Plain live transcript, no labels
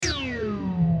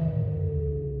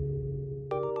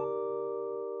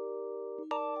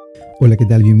Hola, ¿qué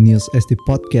tal? Bienvenidos a este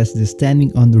podcast de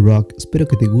Standing on the Rock. Espero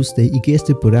que te guste y que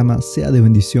este programa sea de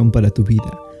bendición para tu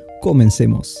vida.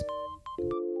 Comencemos.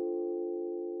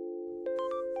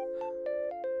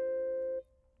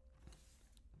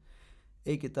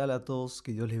 Hey, ¿qué tal a todos?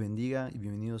 Que Dios les bendiga y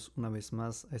bienvenidos una vez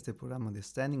más a este programa de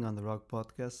Standing on the Rock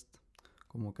podcast.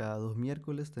 Como cada 2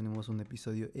 miércoles tenemos un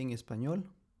episodio en español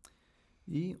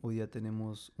y hoy día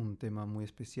tenemos un tema muy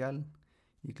especial.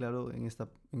 Y claro, en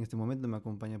este momento me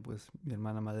acompaña pues mi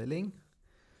hermana Madeleine.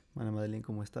 Hermana Madeleine,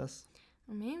 ¿cómo estás?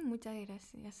 Amén, muchas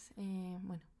gracias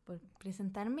por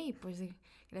presentarme y pues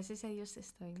gracias a Dios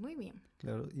estoy muy bien.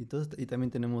 Claro, y también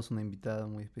tenemos una invitada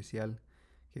muy especial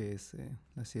que es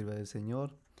la sierva del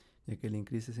Señor, Jacqueline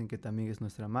Christensen, que también es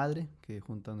nuestra madre, que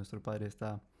junto a nuestro padre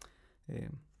está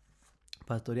eh,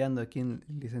 pastoreando aquí en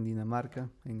la iglesia en Dinamarca,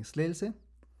 en Slelse.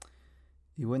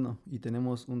 Y bueno, y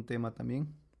tenemos un tema también,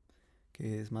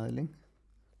 que es Madeleine.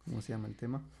 ¿Cómo se llama el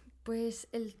tema? Pues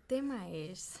el tema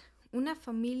es una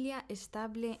familia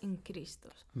estable en Cristo.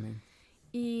 Amén.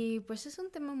 Y pues es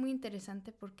un tema muy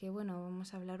interesante porque,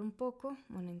 vamos a hablar un poco,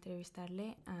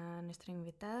 entrevistarle a nuestra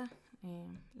invitada,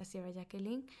 la sierva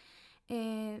Jacqueline,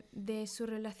 de su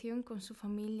relación con su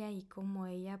familia y cómo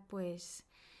ella, pues,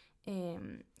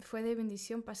 fue de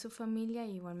bendición para su familia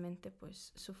e igualmente,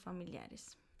 pues, sus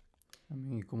familiares.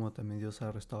 Amén. Y cómo también Dios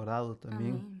ha restaurado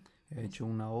también, Amén. ha hecho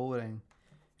una obra en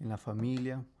la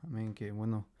familia. Amén. Que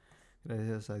bueno,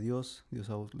 gracias a Dios, Dios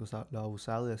lo ha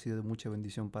usado y ha sido de mucha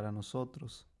bendición para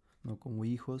nosotros, ¿no? Como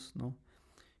hijos, ¿no?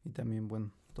 Y también,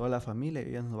 bueno, toda la familia,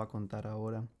 ella nos va a contar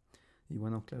ahora. Y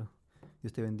bueno, claro,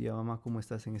 Dios te bendiga, mamá, ¿cómo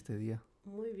estás en este día?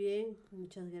 Muy bien,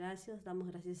 muchas gracias. Damos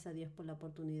gracias a Dios por la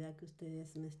oportunidad que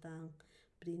ustedes me están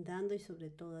brindando y sobre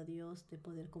todo a Dios de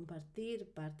poder compartir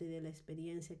parte de la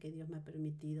experiencia que Dios me ha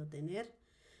permitido tener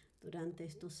durante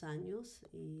estos años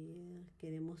y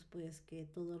queremos pues que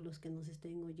todos los que nos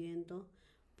estén oyendo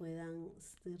puedan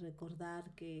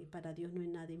recordar que para Dios no hay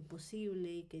nada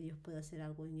imposible y que Dios puede hacer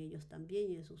algo en ellos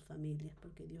también y en sus familias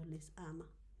porque Dios les ama.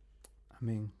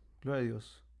 Amén, gloria a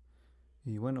Dios.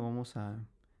 Y bueno, vamos a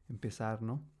empezar,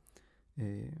 ¿no?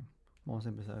 Eh, Vamos a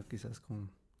empezar quizás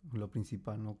con lo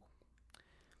principal, ¿no?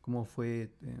 ¿Cómo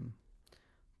fue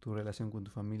tu relación con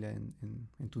tu familia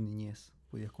en tu niñez?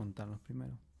 ¿Podías contarnos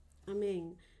primero?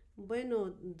 Amén. Bueno,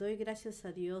 doy gracias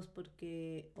a Dios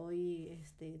porque hoy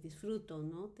disfruto,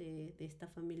 ¿no? de esta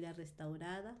familia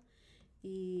restaurada.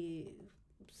 Y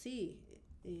sí,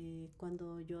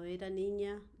 cuando yo era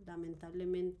niña,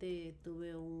 lamentablemente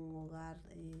tuve un hogar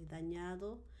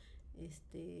dañado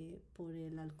por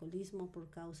el alcoholismo, por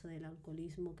causa del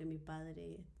alcoholismo que mi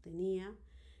padre tenía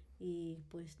y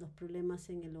pues los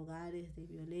problemas en el hogar de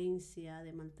violencia,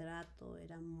 de maltrato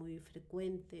eran muy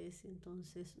frecuentes,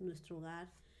 entonces nuestro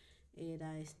hogar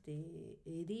era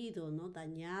herido, ¿no?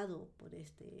 Dañado por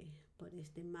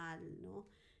este mal, ¿no?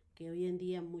 Que hoy en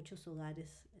día muchos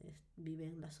hogares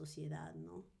viven la sociedad,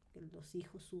 ¿no? Que los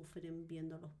hijos sufren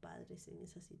viendo a los padres en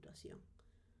esa situación.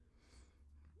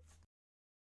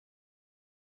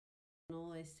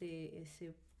 ¿No?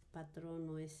 Ese patrón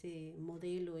o ese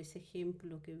modelo, ese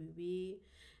ejemplo que viví,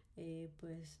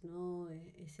 pues no,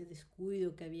 ese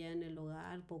descuido que había en el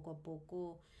hogar, poco a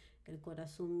poco el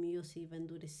corazón mío se iba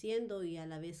endureciendo y a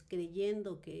la vez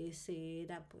creyendo que ese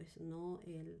era pues no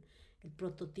el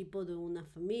prototipo de una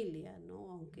familia,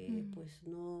 ¿no? Aunque pues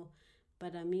no,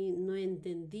 para mí no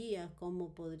entendía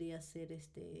cómo podría ser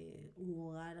un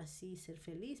hogar así, ser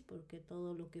feliz, porque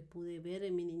todo lo que pude ver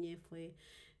en mi niñez fue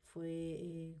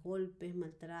golpes,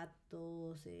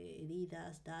 maltratos,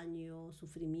 heridas, daño,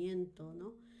 sufrimiento,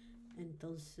 ¿no?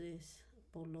 Entonces,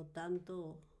 por lo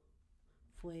tanto,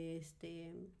 fue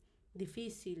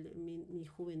difícil. Mi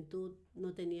juventud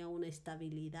no tenía una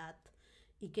estabilidad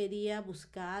y quería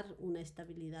buscar una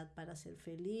estabilidad para ser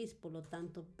feliz, por lo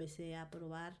tanto empecé a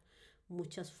probar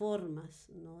muchas formas,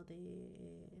 ¿no?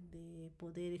 de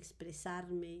poder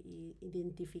expresarme e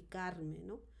identificarme,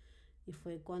 ¿no? Y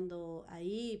fue cuando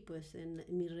ahí, pues en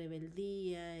mi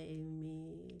rebeldía, en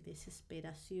mi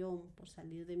desesperación por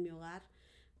salir de mi hogar,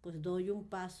 pues doy un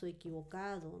paso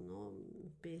equivocado, ¿no?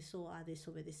 Empiezo a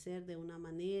desobedecer de una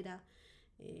manera,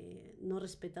 no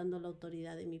respetando la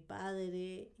autoridad de mi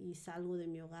padre y salgo de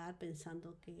mi hogar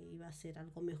pensando que iba a ser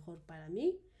algo mejor para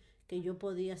mí, que yo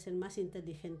podía ser más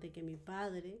inteligente que mi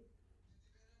padre.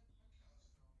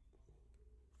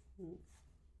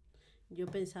 Yo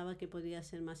pensaba que podía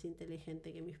ser más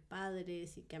inteligente que mis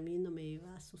padres y que a mí no me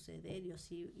iba a suceder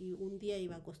y un día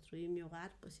iba a construir mi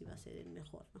hogar, pues iba a ser el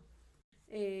mejor, ¿no?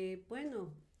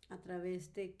 Bueno, a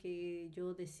través de que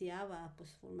yo deseaba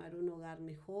pues formar un hogar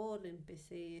mejor,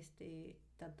 empecé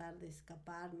tratar de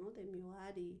escapar, ¿no? de mi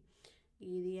hogar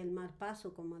y di el mal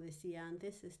paso, como decía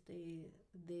antes,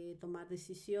 de tomar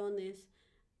decisiones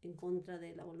en contra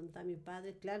de la voluntad de mi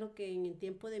padre. Claro que en el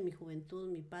tiempo de mi juventud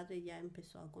mi padre ya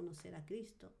empezó a conocer a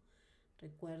Cristo.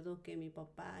 Recuerdo que mi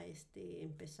papá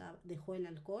dejó el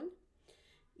alcohol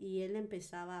y él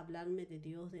empezaba a hablarme de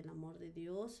Dios, del amor de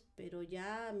Dios, pero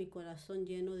ya mi corazón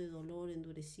lleno de dolor,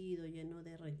 endurecido, lleno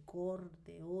de rencor,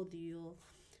 de odio,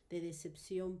 de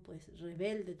decepción, pues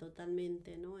rebelde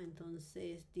totalmente, ¿no?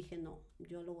 Entonces dije, no,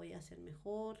 yo lo voy a hacer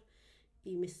mejor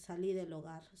y me salí del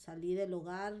hogar,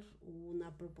 hubo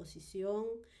una proposición,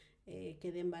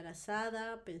 quedé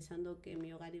embarazada pensando que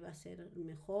mi hogar iba a ser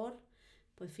mejor,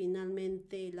 pues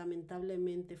finalmente,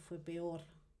 lamentablemente fue peor,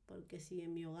 porque si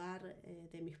en mi hogar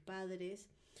de mis padres,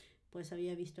 pues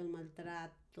había visto el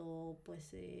maltrato,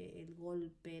 pues el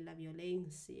golpe, la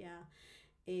violencia,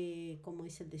 como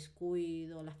es el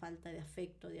descuido, la falta de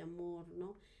afecto, de amor,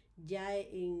 ¿no? Ya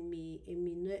en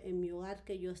mi hogar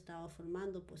que yo estaba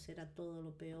formando, pues era todo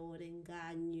lo peor,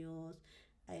 engaños,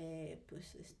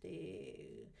 pues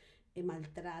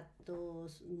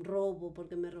maltratos, robo,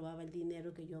 porque me robaba el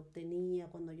dinero que yo obtenía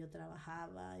cuando yo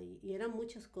trabajaba, y eran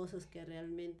muchas cosas que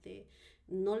realmente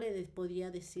no le podía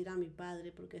decir a mi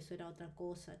padre, porque eso era otra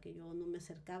cosa, que yo no me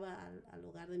acercaba al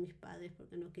hogar de mis padres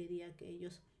porque no quería que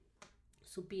ellos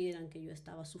supieran que yo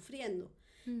estaba sufriendo,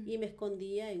 y me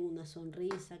escondía en una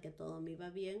sonrisa que todo me iba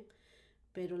bien,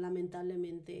 pero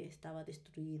lamentablemente estaba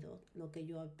destruido lo que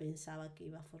yo pensaba que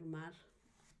iba a formar,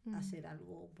 hacer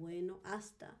algo bueno,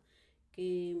 hasta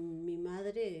que mi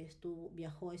madre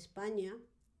viajó a España,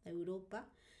 a Europa,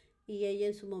 y ella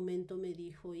en su momento me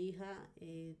dijo, hija,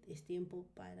 es tiempo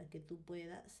para que tú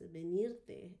puedas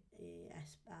venirte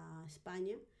a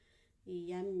España. Y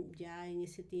ya en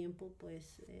ese tiempo,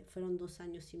 pues fueron 2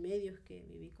 años y medio que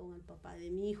viví con el papá de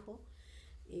mi hijo.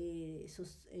 Eso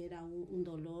era un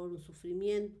dolor, un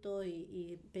sufrimiento,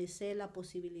 y pensé la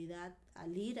posibilidad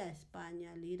al ir a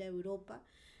España, al ir a Europa,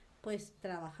 pues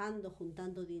trabajando,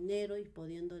 juntando dinero y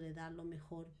pudiéndole dar lo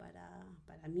mejor para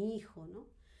mi hijo, ¿no?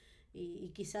 Y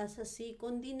quizás así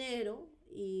con dinero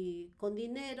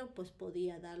pues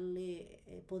podría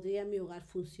mi hogar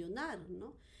funcionar,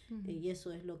 ¿no? Y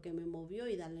eso es lo que me movió,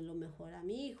 y darle lo mejor a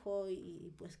mi hijo,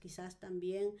 y pues quizás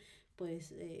también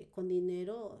pues con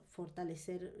dinero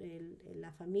fortalecer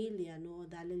la familia, ¿no?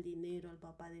 Darle el dinero al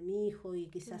papá de mi hijo, y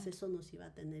quizás eso nos iba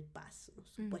a tener paz, ¿no?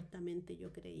 Supuestamente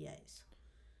yo creía eso.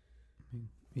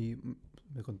 Y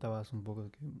me contabas un poco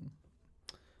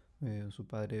que su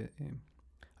padre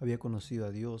había conocido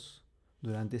a Dios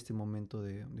durante este momento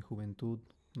de juventud,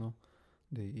 ¿no?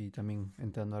 Y también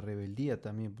entrando a rebeldía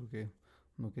también, porque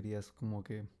no querías como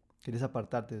que, querías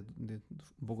apartarte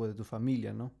un poco de tu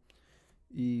familia, ¿no?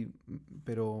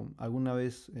 Pero alguna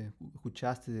vez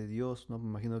escuchaste de Dios, ¿no? Me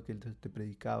imagino que Él te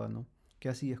predicaba, ¿no? ¿Qué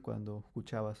hacías cuando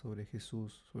escuchabas sobre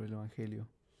Jesús, sobre el Evangelio?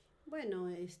 Bueno,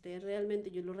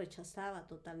 realmente yo lo rechazaba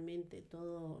totalmente,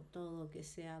 todo que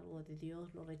sea algo de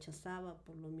Dios lo rechazaba,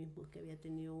 por lo mismo que había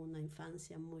tenido una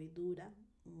infancia muy dura,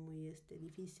 muy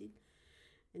difícil.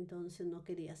 Entonces no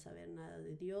quería saber nada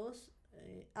de Dios,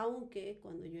 aunque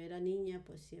cuando yo era niña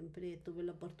pues siempre tuve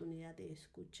la oportunidad de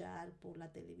escuchar por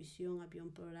la televisión. Había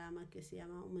un programa que se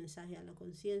llama Un mensaje a la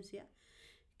conciencia,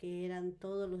 que eran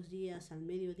todos los días al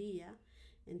mediodía.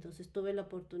 Entonces tuve la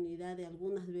oportunidad de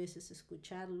algunas veces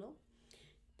escucharlo,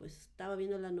 pues estaba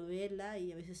viendo la novela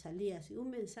y a veces salía así, un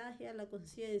mensaje a la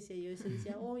conciencia, y yo a veces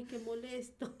decía, ¡ay, qué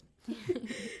molesto!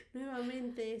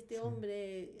 Nuevamente este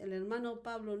hombre, el hermano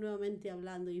Pablo, nuevamente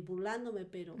hablando y burlándome,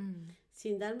 pero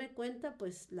sin darme cuenta,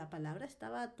 pues la palabra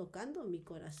estaba tocando mi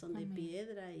corazón de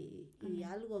piedra, y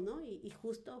algo, ¿no? Y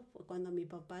justo cuando mi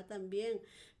papá también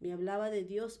me hablaba de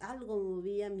Dios, algo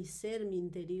movía mi ser, mi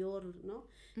interior, ¿no?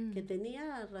 Que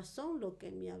tenía razón lo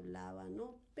que me hablaba,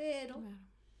 ¿no? Pero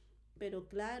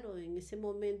claro, en ese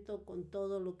momento, con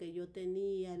todo lo que yo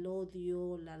tenía, el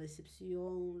odio, la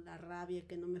decepción, la rabia,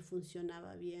 que no me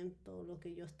funcionaba bien todo lo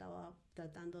que yo estaba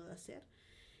tratando de hacer,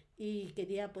 y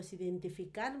quería pues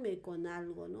identificarme con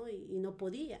algo, ¿no? Y no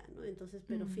podía, ¿no? Entonces,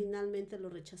 pero finalmente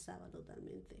lo rechazaba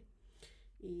totalmente.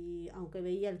 Y aunque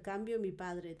veía el cambio en mi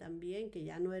padre también, que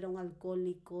ya no era un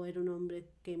alcohólico, era un hombre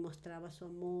que mostraba su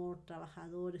amor,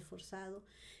 trabajador, esforzado,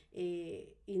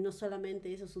 y no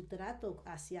solamente eso, su trato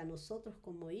hacia nosotros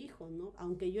como hijos, ¿no?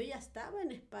 Aunque yo ya estaba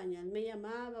en España, él me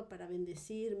llamaba para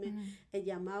bendecirme, él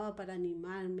llamaba para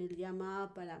animarme, él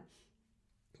llamaba para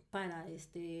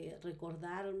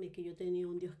recordarme que yo tenía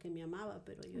un Dios que me amaba,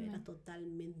 pero yo era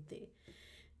totalmente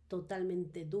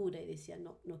dura, y decía,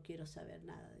 no, no quiero saber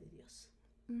nada de Dios.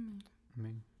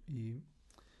 Amén. Y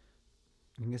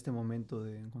en este momento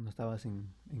cuando estabas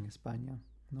en España,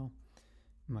 ¿no?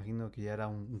 Imagino que ya era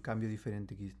un cambio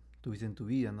diferente que tuviste en tu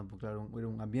vida, ¿no? Porque claro, era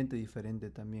un ambiente diferente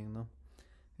también, ¿no?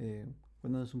 Eh,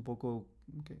 bueno, es un poco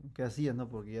qué hacías, ¿no?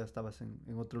 Porque ya estabas en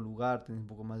otro lugar, tenías un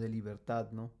poco más de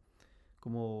libertad, ¿no?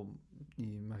 Como, y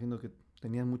imagino que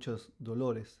tenías muchos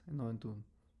dolores, ¿no? En tu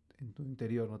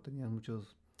interior, ¿no? Tenías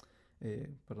muchos,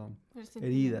 perdón,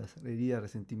 Resentimiento. heridas,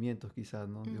 resentimientos quizás,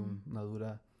 ¿no? De Mm. una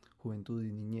dura juventud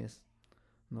y niñez,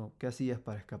 ¿no? ¿Qué hacías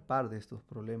para escapar de estos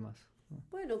problemas? ¿No?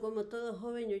 Bueno, como todo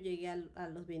joven, yo llegué a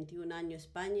los 21 años a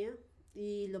España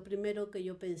y lo primero que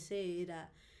yo pensé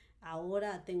era,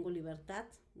 ahora tengo libertad.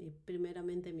 Y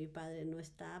primeramente mi padre no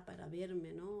está para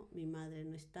verme, ¿no? Mi madre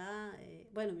no está.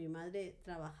 Bueno, mi madre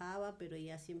trabajaba, pero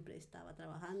ella siempre estaba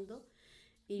trabajando.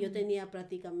 Y yo Mm. tenía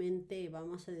prácticamente,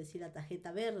 vamos a decir, la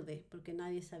tarjeta verde, porque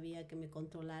nadie sabía que me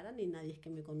controlara ni nadie que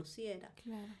me conociera.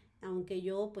 Claro. Aunque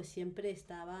yo pues siempre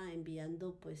estaba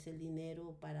enviando pues el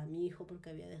dinero para mi hijo, porque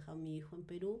había dejado a mi hijo en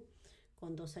Perú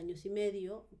con 2 años y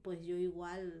medio, pues yo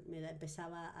igual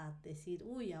empezaba a decir,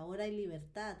 uy, ahora hay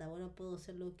libertad, ahora puedo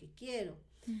hacer lo que quiero.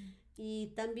 Mm. Y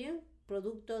también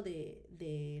producto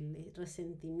del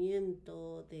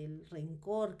resentimiento, del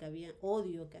rencor que había,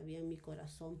 odio que había en mi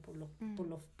corazón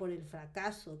Mm. por el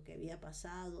fracaso que había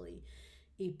pasado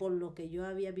y por lo que yo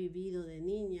había vivido de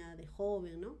niña, de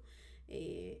joven, ¿no?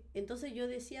 Entonces yo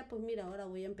decía, pues mira, ahora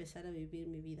voy a empezar a vivir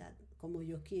mi vida como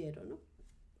yo quiero, ¿no?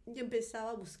 Yo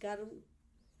empezaba a buscar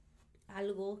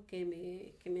algo que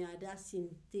me hará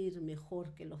sentir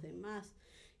mejor que los demás.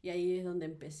 Y ahí es donde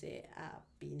empecé a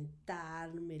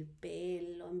pintarme el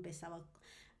pelo, empezaba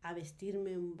a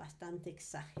vestirme bastante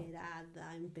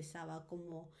exagerada, empezaba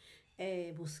como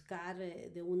buscar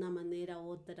de una manera u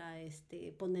otra,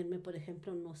 ponerme, por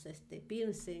ejemplo, unos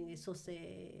piercing, esos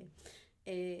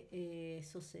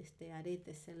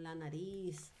aretes en la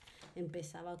nariz,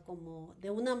 empezaba como de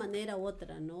una manera u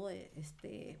otra, ¿no?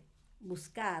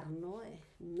 Buscar, ¿no?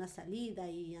 Una salida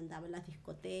y andaba en las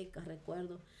discotecas,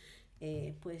 recuerdo.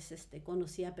 Pues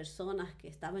conocía personas que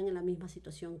estaban en la misma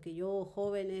situación que yo,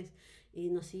 jóvenes, y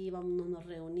nos íbamos, nos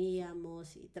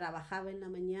reuníamos y trabajaba en la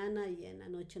mañana y en la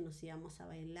noche nos íbamos a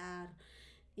bailar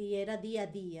y era día a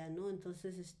día, ¿no?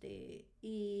 Entonces,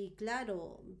 y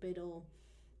claro, pero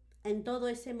en todo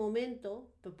ese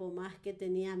momento, por más que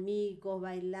tenía amigos,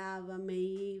 bailaba, me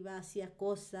iba, hacía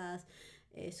cosas,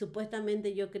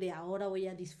 supuestamente yo creía, ahora voy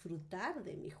a disfrutar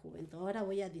de mi juventud, ahora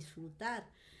voy a disfrutar,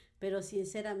 pero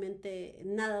sinceramente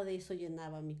nada de eso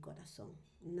llenaba mi corazón,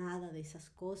 nada de esas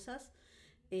cosas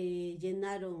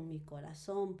llenaron mi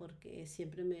corazón porque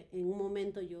en un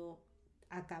momento yo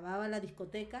acababa la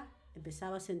discoteca,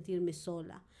 empezaba a sentirme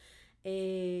sola,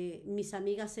 mis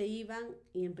amigas se iban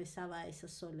y empezaba esa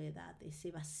soledad,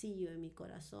 ese vacío en mi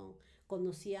corazón.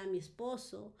 Conocí a mi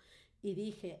esposo y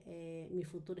dije, mi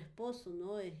futuro esposo,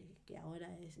 ¿no? Que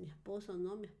ahora es mi esposo,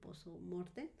 ¿no? Mi esposo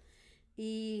Morten.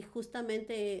 Y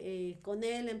justamente con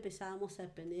él empezábamos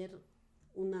a tener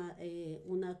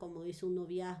como dice, un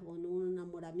noviazgo, ¿no? Un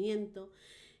enamoramiento.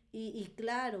 Y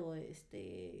claro,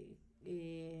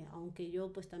 aunque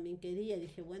yo pues también quería,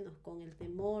 dije, bueno, con el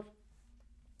temor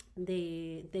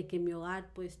de que mi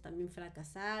hogar pues también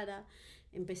fracasara,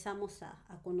 empezamos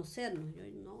a conocernos, yo,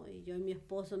 ¿no? Y yo y mi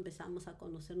esposo empezamos a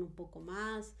conocernos un poco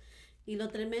más. Y lo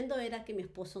tremendo era que mi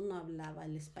esposo no hablaba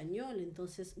el español,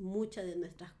 entonces mucha de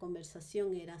nuestras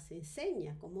conversación era se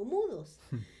enseña, como mudos.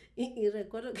 Y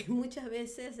recuerdo que muchas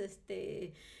veces,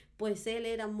 pues él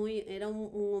era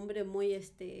un hombre muy,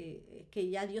 que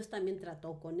ya Dios también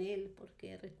trató con él,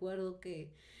 porque recuerdo que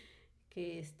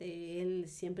él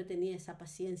siempre tenía esa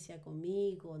paciencia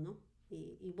conmigo, ¿no?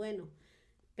 Y bueno,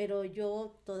 pero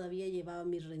yo todavía llevaba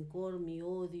mi rencor, mi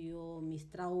odio, mis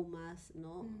traumas,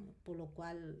 ¿no? Mm. Por lo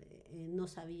cual no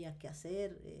sabía qué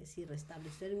hacer, si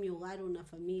restablecer mi hogar, una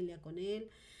familia con él,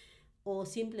 o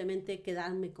simplemente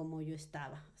quedarme como yo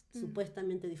estaba, Mm.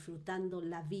 supuestamente disfrutando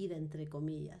la vida, entre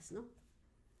comillas, ¿no?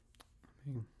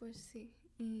 Sí. Pues sí.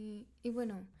 Y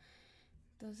bueno,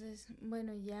 entonces,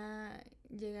 bueno, ya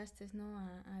llegaste, ¿no?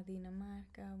 A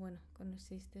Dinamarca, bueno,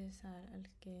 conociste al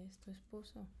que es tu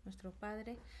esposo, nuestro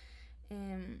padre,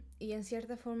 y en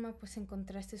cierta forma, pues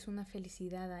encontraste una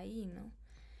felicidad ahí, ¿no?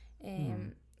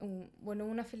 Mm, Bueno,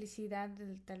 una felicidad,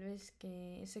 tal vez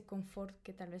que ese confort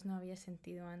que tal vez no había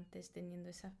sentido antes teniendo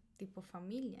esa tipo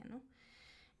familia, ¿no?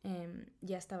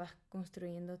 Ya estabas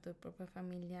construyendo tu propia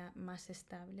familia más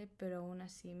estable, pero aún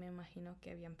así me imagino que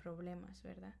habían problemas,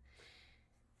 ¿verdad?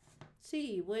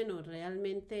 Sí, bueno,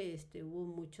 realmente hubo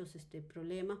muchos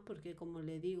problemas porque como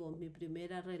le digo, mi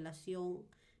primera relación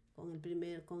con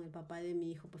el papá de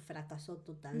mi hijo pues fracasó Mm.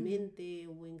 totalmente,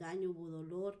 hubo engaño, hubo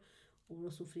dolor,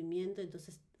 hubo sufrimiento,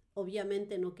 entonces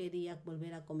obviamente no quería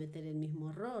volver a cometer el mismo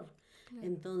error. Claro.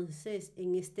 Entonces,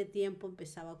 en este tiempo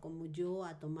empezaba como yo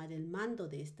a tomar el mando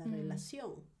de esta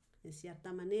relación, en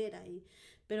cierta manera,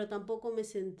 pero tampoco me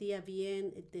sentía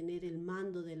bien tener el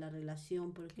mando de la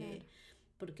relación porque,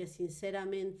 porque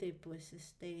sinceramente, pues,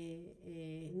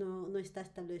 no está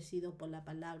establecido por la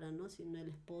palabra, ¿no? Sino el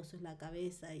esposo es la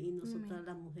cabeza y nosotras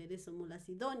las mujeres somos las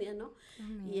idóneas, ¿no?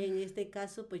 Y en este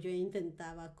caso, pues yo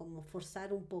intentaba como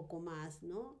forzar un poco más,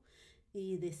 ¿no?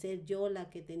 Y de ser yo la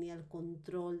que tenía el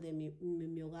control de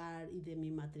mi hogar y de mi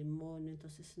matrimonio,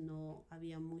 entonces no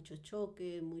había mucho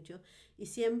choque, y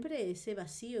siempre ese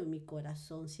vacío en mi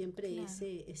corazón, siempre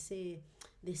ese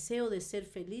deseo de ser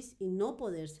feliz y no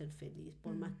poder ser feliz,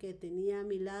 por más que tenía a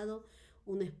mi lado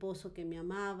un esposo que me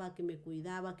amaba, que me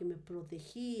cuidaba, que me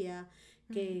protegía,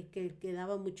 que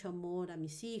daba mucho amor a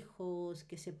mis hijos,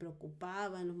 que se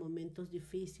preocupaba en los momentos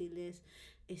difíciles.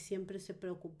 Siempre se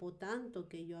preocupó tanto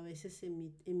que yo a veces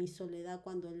en mi soledad,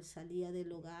 cuando él salía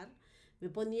del hogar, me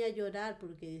ponía a llorar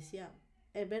porque decía,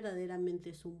 él verdaderamente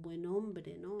es un buen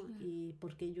hombre, ¿no? Claro. Y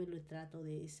porque yo lo trato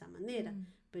de esa manera,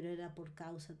 pero era por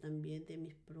causa también de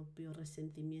mis propios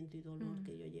resentimiento y dolor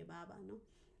que yo llevaba, ¿no?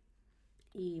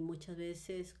 Y muchas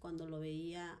veces cuando lo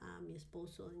veía a mi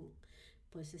esposo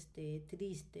pues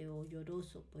triste o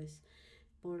lloroso, pues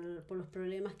por los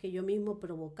problemas que yo mismo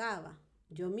provocaba.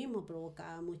 Yo mismo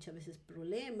provocaba muchas veces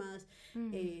problemas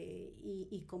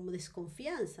y como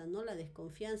desconfianza, ¿no? La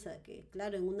desconfianza, que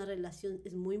claro, en una relación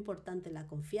es muy importante la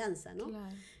confianza, ¿no?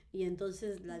 Claro. Y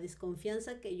entonces la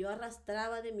desconfianza que yo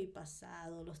arrastraba de mi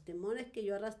pasado, los temores que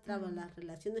yo arrastraba, las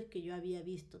relaciones que yo había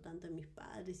visto tanto en mis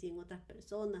padres y en otras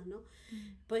personas, ¿no?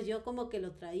 Pues yo como que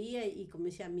lo traía y como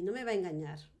decía, a mí no me va a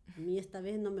engañar. A mí esta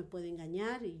vez no me puede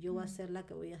engañar y yo voy a ser la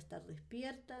que voy a estar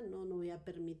despierta, no voy a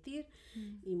permitir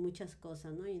y muchas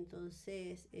cosas, ¿no? Y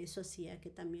entonces eso hacía que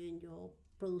también yo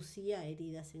producía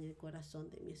heridas en el corazón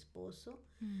de mi esposo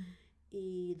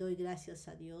y doy gracias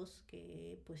a Dios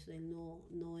que pues él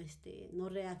no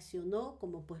reaccionó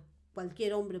como pues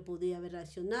cualquier hombre podría haber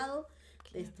reaccionado,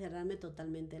 de cerrarme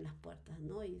totalmente las puertas,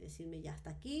 ¿no? Y decirme ya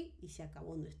hasta aquí y se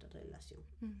acabó nuestra relación.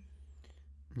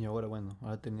 Y ahora, bueno,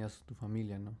 ahora tenías tu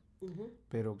familia, ¿no?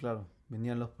 Pero claro,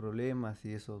 venían los problemas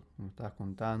y eso me estabas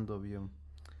contando, había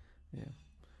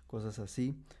cosas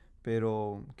así.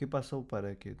 Pero, ¿qué pasó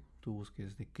para que tú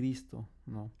busques de Cristo,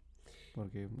 ¿no?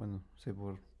 Porque, bueno, sé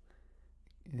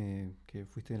que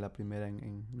fuiste la primera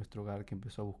en nuestro hogar que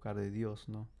empezó a buscar de Dios,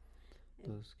 ¿no?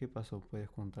 Entonces, ¿qué pasó? ¿Puedes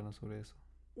contarnos sobre eso?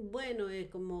 Bueno,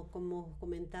 como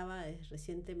comentaba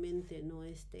recientemente, ¿no?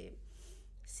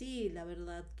 Sí, la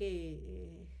verdad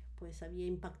que pues había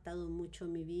impactado mucho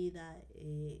mi vida,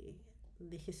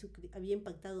 de Jesucristo, había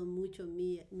impactado mucho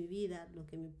mi vida lo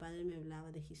que mi padre me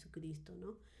hablaba de Jesucristo,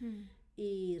 ¿no?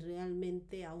 Y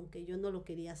realmente, aunque yo no lo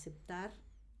quería aceptar,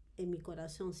 en mi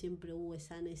corazón siempre hubo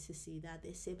esa necesidad,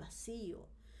 ese vacío.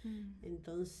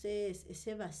 Entonces,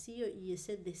 ese vacío y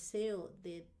ese deseo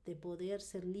de poder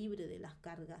ser libre de las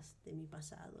cargas de mi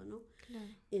pasado, ¿no?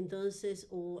 Claro. Entonces,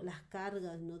 o las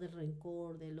cargas, ¿no? Del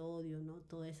rencor, del odio, ¿no?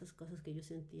 Todas esas cosas que yo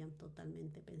sentía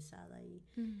totalmente pensada ahí.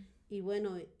 Y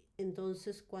bueno,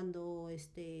 entonces cuando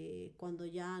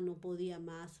ya no podía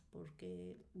más,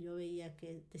 porque yo veía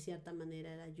que de cierta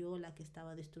manera era yo la que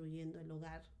estaba destruyendo el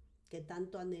hogar, que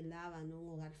tanto anhelaba, ¿no?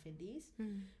 Un hogar feliz,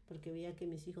 porque veía que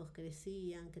mis hijos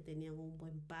crecían, que tenían un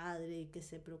buen padre, que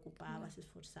se preocupaba, se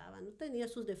esforzaba, ¿no? Tenía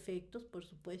sus defectos, por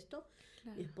supuesto,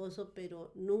 mi esposo,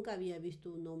 pero nunca había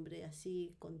visto un hombre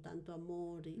así, con tanto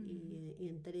amor y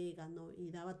entrega, ¿no? Y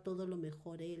daba todo lo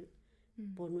mejor él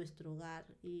por nuestro hogar.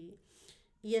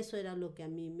 Y eso era lo que a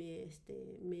mí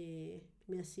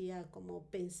me hacía como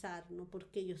pensar, ¿no? ¿Por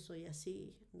qué yo soy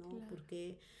así? ¿No? Claro.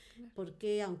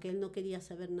 Porque aunque él no quería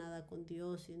saber nada con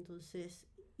Dios, y entonces,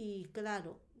 y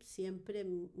claro, siempre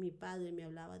mi padre me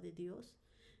hablaba de Dios,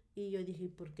 y yo dije,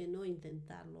 ¿por qué no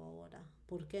intentarlo ahora?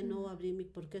 ¿Por qué no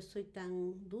por qué soy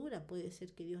tan dura? Puede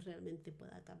ser que Dios realmente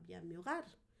pueda cambiar mi hogar.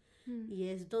 Y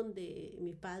es donde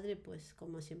mi padre, pues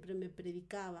como siempre me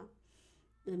predicaba,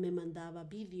 me mandaba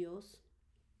vídeos,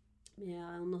 me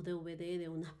daba unos DVD de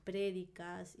unas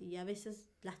prédicas y a veces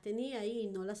las tenía ahí y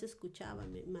no las escuchaba,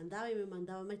 me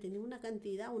mandaba más, tenía una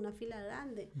cantidad, una fila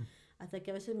grande, hasta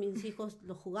que a veces mis hijos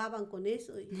lo jugaban con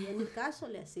eso y en mi caso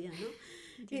le hacían, ¿no?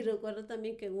 Y recuerdo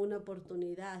también que en una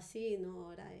oportunidad así, ¿no?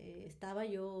 Ahora, estaba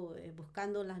yo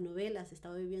buscando las novelas,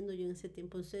 estaba viviendo yo en ese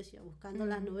tiempo en Suecia, buscando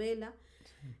las novelas,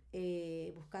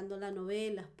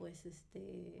 pues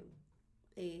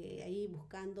ahí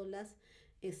buscándolas,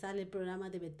 sale el programa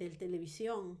de Betel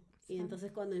Televisión Y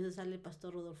entonces cuando eso sale el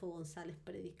pastor Rodolfo González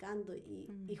predicando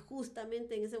y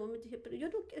justamente en ese momento dije, pero yo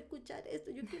no quiero escuchar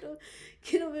esto, yo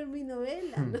quiero ver mi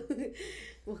novela, ¿no?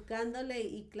 Buscándole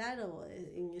y claro,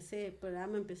 en ese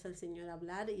programa empezó el Señor a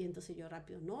hablar y entonces yo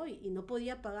rápido, no, y no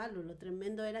podía apagarlo, lo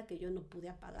tremendo era que yo no pude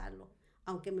apagarlo,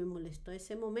 aunque me molestó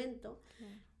ese momento,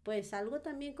 pues algo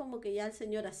también como que ya el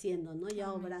Señor haciendo, ¿no?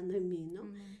 Ya obrando en mí, ¿no?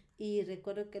 Y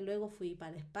recuerdo que luego fui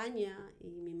para España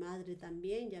y mi madre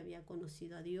también ya había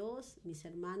conocido a Dios, mis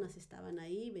hermanas estaban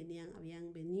ahí,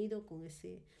 habían venido con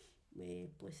ese,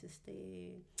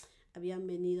 habían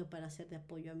venido para ser de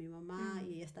apoyo a mi mamá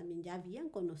y ellas también ya habían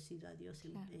conocido a Dios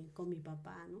con mi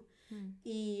papá, ¿no?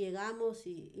 Y llegamos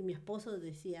y mi esposo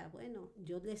decía, bueno,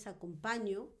 yo les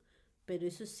acompaño, pero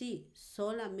eso sí,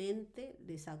 solamente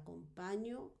les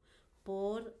acompaño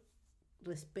por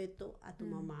respeto a tu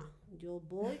mamá. Yo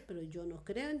voy, pero yo no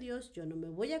creo en Dios, yo no me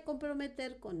voy a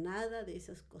comprometer con nada de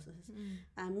esas cosas.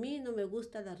 A mí no me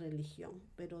gusta la religión,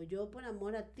 pero yo por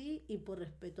amor a ti y por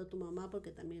respeto a tu mamá,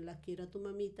 porque también la quiero a tu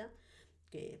mamita,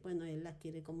 que bueno, él la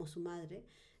quiere como su madre.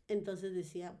 Entonces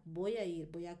decía, voy a ir,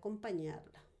 voy a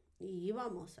acompañarla. Y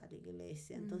íbamos a la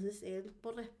iglesia. Entonces él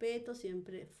por respeto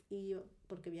siempre iba,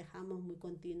 porque viajamos muy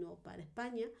continuo para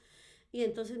España. Y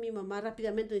entonces mi mamá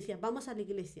rápidamente decía, vamos a la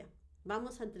iglesia,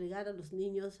 vamos a entregar a los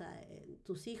niños,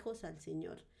 tus hijos al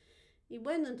Señor. Y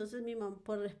bueno, entonces mi mamá,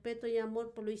 por respeto y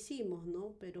amor, pues lo hicimos,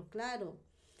 ¿no? Pero claro,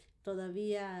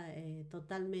 todavía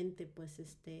totalmente, pues,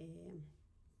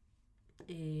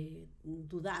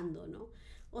 dudando, ¿no?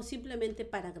 O simplemente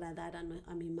para agradar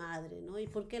a mi madre, ¿no? Y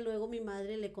porque luego mi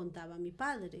madre le contaba a mi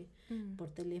padre,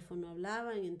 por teléfono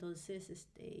hablaban, y entonces,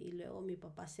 y luego mi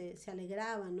papá se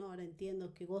alegraba, ¿no? Ahora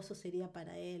entiendo qué gozo sería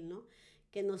para él, ¿no?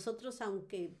 Que nosotros,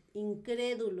 aunque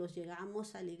incrédulos,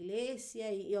 llegamos a la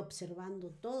iglesia y observando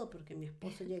todo, porque mi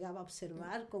esposo llegaba a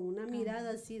observar con una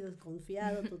mirada así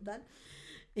desconfiada total,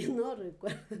 y no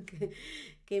recuerdo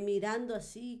que mirando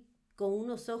así, con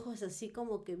unos ojos así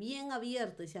como que bien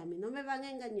abiertos, dice, a mí no me van a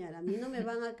engañar, a mí no me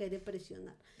van a querer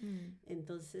presionar.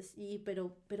 Entonces,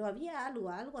 pero había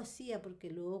algo hacía, porque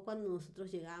luego cuando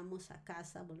nosotros llegábamos a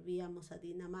casa, volvíamos a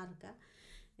Dinamarca,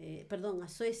 a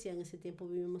Suecia, en ese tiempo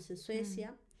vivimos en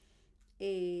Suecia,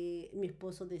 mi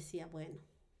esposo decía, bueno,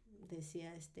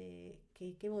 decía,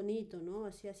 qué bonito, ¿no?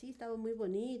 Así estaba muy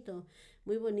bonito,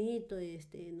 muy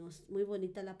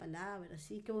bonita la palabra,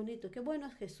 sí, qué bonito, qué bueno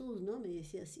es Jesús, ¿no? Me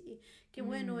decía así, qué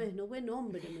bueno es, ¿no? Buen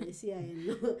hombre, me decía él,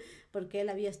 ¿no? Porque él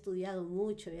había estudiado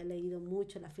mucho, había leído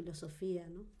mucho la filosofía,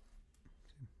 ¿no?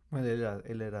 Bueno,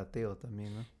 él era ateo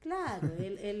también, ¿no? Claro,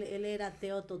 él era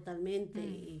ateo totalmente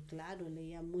y claro,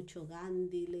 leía mucho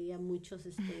Gandhi, leía muchos,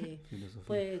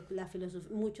 pues la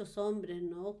filosofía, muchos hombres,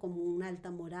 ¿no? Como una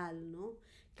alta moral, ¿no?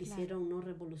 Que hicieron una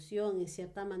revolución en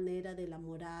cierta manera de la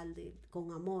moral,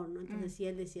 con amor, ¿no? Entonces sí,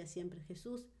 él decía siempre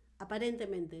Jesús,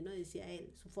 aparentemente, ¿no? Decía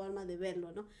él, su forma de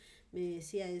verlo, ¿no? Me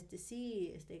decía,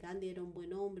 Gandhi era un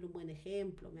buen hombre, un buen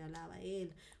ejemplo, me hablaba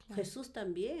él. Claro. Jesús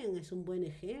también es un buen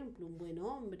ejemplo, un buen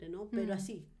hombre, ¿no? Pero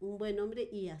así, un buen hombre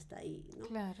y hasta ahí, ¿no?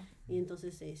 Claro. Y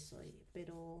entonces eso,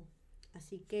 pero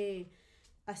así que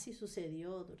así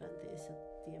sucedió durante ese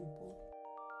tiempo.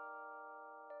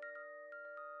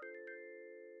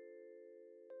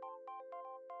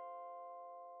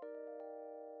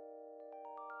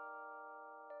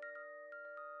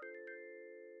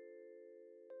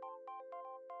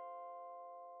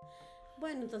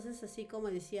 Bueno, entonces así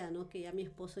como decía, ¿no? Que ya mi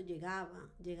esposo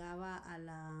llegaba a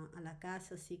la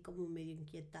casa así como medio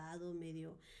inquietado,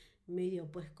 medio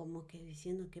pues como que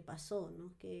diciendo qué pasó,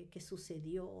 ¿no? ¿Qué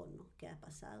sucedió, ¿no? ¿Qué ha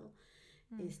pasado?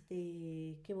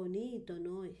 Qué bonito,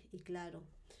 ¿no? Y claro,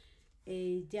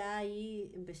 ya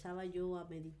ahí empezaba yo a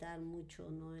meditar mucho,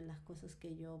 ¿no? En las cosas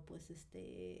que yo pues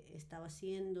estaba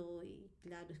haciendo y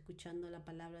claro, escuchando la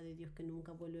palabra de Dios que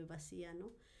nunca vuelve vacía,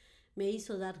 ¿no? Me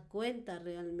hizo dar cuenta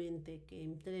realmente que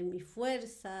entre mis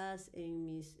fuerzas,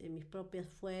 en mis propias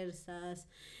fuerzas,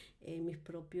 en mis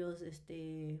propios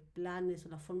planes o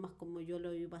las formas como yo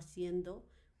lo iba haciendo,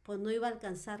 pues no iba a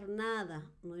alcanzar nada,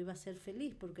 no iba a ser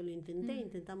feliz porque lo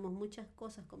intentamos muchas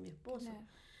cosas con mi esposo. Claro.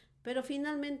 Pero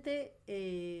finalmente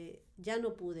ya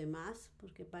no pude más,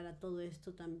 porque para todo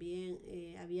esto también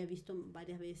había visto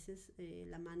varias veces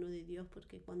la mano de Dios,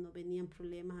 porque cuando venían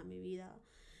problemas a mi vida,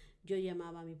 yo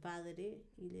llamaba a mi padre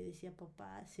y le decía,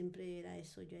 papá, siempre era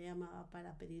eso, yo llamaba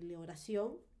para pedirle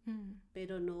oración,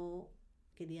 pero no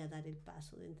quería dar el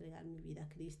paso de entregar mi vida a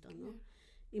Cristo, ¿no?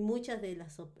 Y muchas de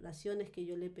las oraciones que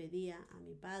yo le pedía a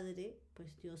mi padre,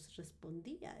 pues Dios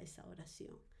respondía a esa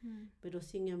oración. Pero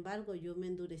sin embargo yo me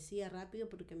endurecía rápido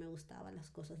porque me gustaban las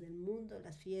cosas del mundo,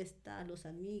 las fiestas, los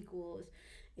amigos,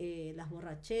 las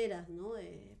borracheras, ¿no?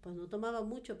 Pues no tomaba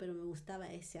mucho, pero me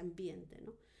gustaba ese ambiente,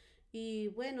 ¿no? Y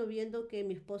bueno, viendo que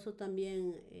mi esposo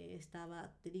también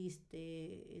estaba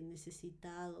triste,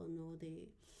 necesitado, ¿no?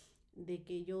 De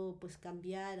que yo pues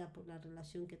cambiara por la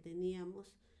relación que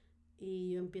teníamos,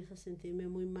 y yo empiezo a sentirme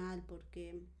muy mal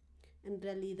porque en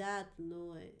realidad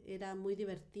no era muy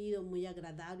divertido, muy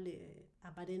agradable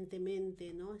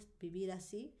aparentemente, ¿no? Vivir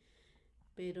así,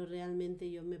 pero realmente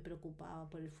yo me preocupaba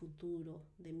por el futuro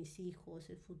de mis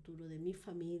hijos, el futuro de mi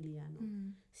familia,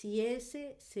 ¿no? Si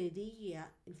ese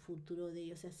sería el futuro de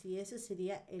ellos, o sea, si ese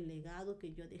sería el legado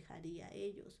que yo dejaría a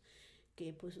ellos,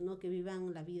 que pues no, que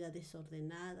vivan la vida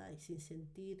desordenada y sin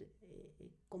sentir,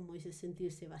 como dice,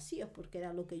 sentirse vacíos, porque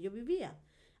era lo que yo vivía.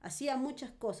 Hacía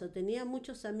muchas cosas, tenía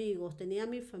muchos amigos, tenía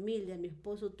mi familia, mi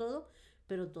esposo, todo,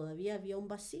 pero todavía había un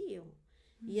vacío.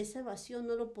 Y ese vacío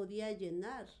no lo podía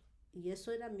llenar. Y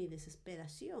eso era mi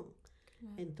desesperación.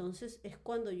 Claro. Entonces es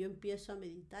cuando yo empiezo a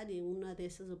meditar, y en una de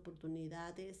esas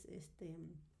oportunidades,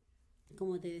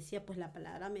 como te decía, pues la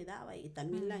palabra me daba, y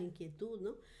también la inquietud,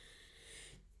 ¿no?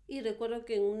 Y recuerdo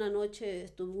que en una noche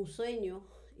tuve un sueño,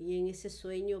 y en ese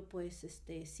sueño pues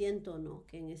siento, ¿no?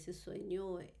 Que en ese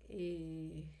sueño,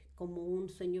 como un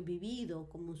sueño vivido,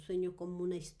 como un sueño, como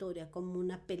una historia, como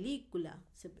una película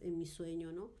en mi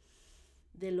sueño, ¿no?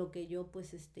 De lo que yo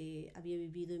pues había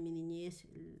vivido en mi niñez,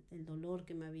 el dolor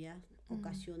que me había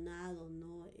ocasionado,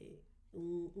 ¿no?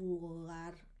 Un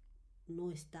hogar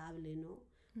no estable, ¿no?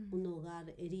 Un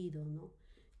hogar herido, ¿no?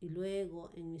 Y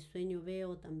luego en mi sueño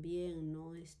veo también,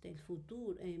 ¿no? El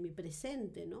futuro, mi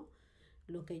presente, ¿no?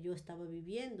 Lo que yo estaba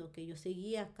viviendo, que yo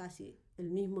seguía casi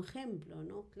el mismo ejemplo,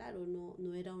 ¿no? Claro,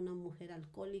 no era una mujer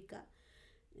alcohólica,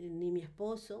 ni mi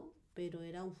esposo, pero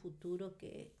era un futuro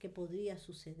que podría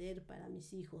suceder para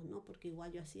mis hijos, ¿no? Porque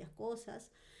igual yo hacía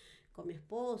cosas con mi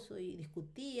esposo y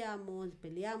discutíamos,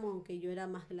 peleábamos, aunque yo era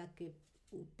más la que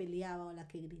peleaba o la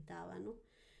que gritaba, ¿no?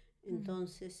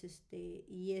 Entonces,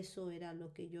 y eso era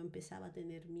lo que yo empezaba a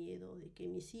tener miedo, de que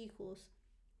mis hijos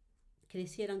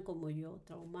crecieran como yo,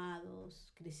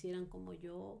 traumados, crecieran como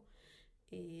yo,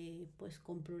 pues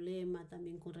con problemas,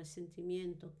 también con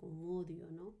resentimiento, con odio,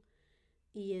 ¿no?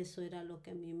 Y eso era lo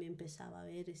que a mí me empezaba a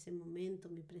ver ese momento,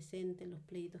 mi presente, los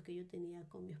pleitos que yo tenía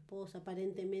con mi esposa.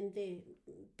 Aparentemente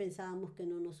pensábamos que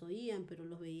no nos oían, pero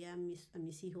los veía a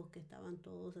mis hijos que estaban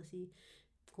todos así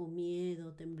con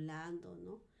miedo, temblando,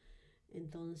 ¿no?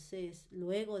 Entonces,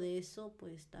 luego de eso,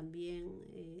 pues también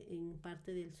en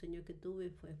parte del sueño que tuve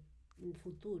fue el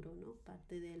futuro, ¿no?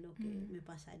 Parte de lo que me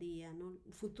pasaría, ¿no?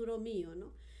 El futuro mío,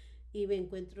 ¿no? Y me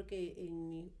encuentro que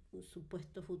en mi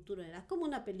supuesto futuro era como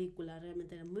una película,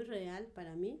 realmente era muy real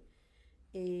para mí.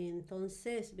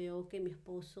 Entonces veo que mi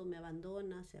esposo me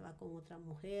abandona, se va con otra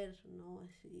mujer, ¿no?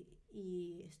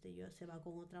 Yo se va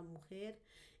con otra mujer,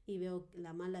 y veo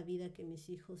la mala vida que mis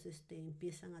hijos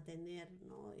empiezan a tener,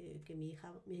 ¿no? Que mi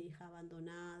hija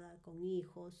abandonada, con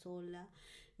hijos, sola,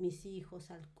 mis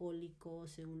hijos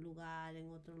alcohólicos en un lugar,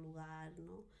 en otro lugar,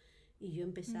 ¿no? Y yo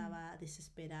empezaba a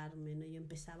desesperarme, ¿no?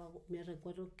 Me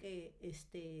recuerdo que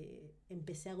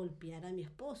empecé a golpear a mi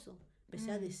esposo.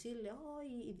 Empecé a decirle,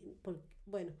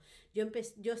 bueno,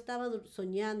 yo estaba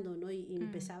soñando, ¿no? Y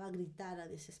empezaba a gritar, a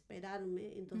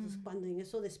desesperarme. Entonces, cuando en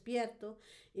eso despierto,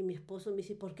 y mi esposo me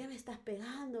dice, ¿por qué me estás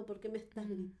pegando? ¿Por qué me estás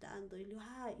gritando? Y,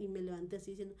 y me levanté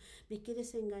así diciendo, ¿me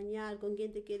quieres engañar? ¿Con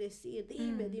quién te quieres ir?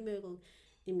 Dime.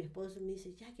 Y mi esposo me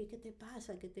dice, Jackie, ¿qué te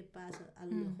pasa? ¿Qué te pasa? A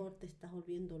lo mejor te estás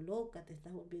volviendo loca,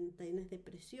 tienes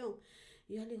depresión.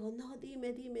 Y yo le digo, no,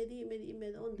 dime,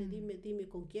 ¿dónde? Dime,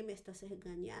 ¿con quién me estás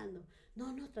engañando?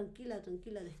 No, tranquila,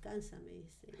 descansa, me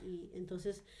dice. Y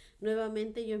entonces,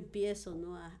 nuevamente yo empiezo,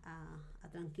 ¿no? a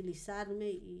tranquilizarme,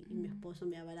 y mi esposo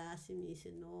me abraza y me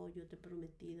dice, no, yo te he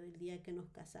prometido, el día que nos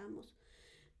casamos,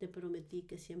 te prometí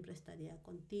que siempre estaría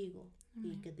contigo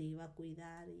y que te iba a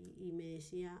cuidar. Y me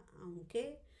decía,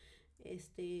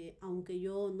 aunque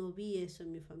yo no vi eso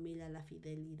en mi familia, la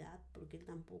fidelidad, porque él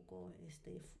tampoco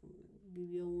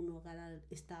vivió un hogar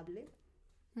estable,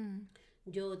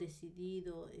 yo he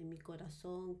decidido en mi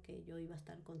corazón que yo iba a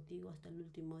estar contigo hasta el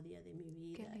último día de mi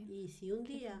vida. Y si un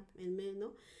día, él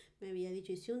me había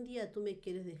dicho, y si un día tú me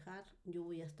quieres dejar, yo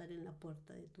voy a estar en la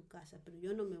puerta de tu casa, pero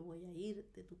yo no me voy a ir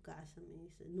de tu casa, me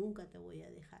dice, nunca te voy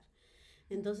a dejar.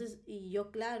 Entonces, y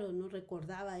yo, claro, no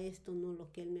recordaba esto, no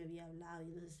lo que él me había hablado, y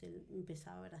entonces él me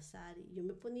empezaba a abrazar, y yo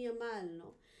me ponía mal,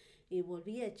 ¿no? y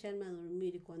volví a echarme a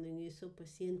dormir, y cuando en eso pues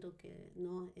siento que,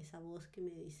 ¿no? Esa voz que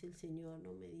me dice el Señor,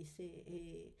 ¿no?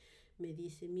 Me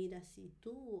dice, mira, si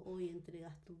tú hoy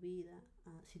entregas tu vida,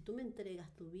 si tú me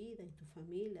entregas tu vida y tu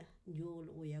familia, yo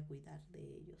lo voy a cuidar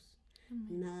de ellos.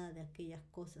 Amén. Nada de aquellas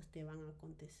cosas te van a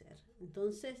acontecer.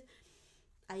 Entonces,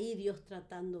 ahí Dios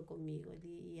tratando conmigo,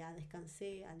 y ya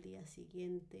descansé. Al día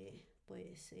siguiente,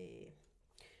 pues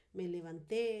me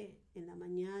levanté en la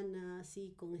mañana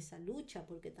así con esa lucha,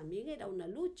 porque también era una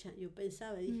lucha. Yo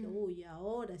pensaba, dije, uy,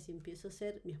 ahora si empiezo a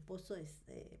ser, mi esposo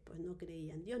pues no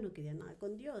creía en Dios, no quería nada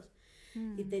con Dios.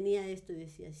 Y tenía esto y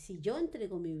decía, si yo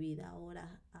entrego mi vida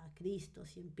ahora a Cristo,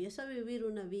 si empiezo a vivir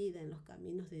una vida en los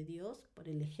caminos de Dios, por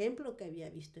el ejemplo que había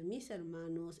visto en mis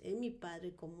hermanos, en mi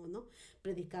padre, como no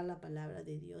predicar la palabra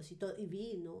de Dios y todo, y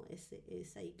vi, ¿no?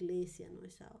 Esa iglesia, ¿no?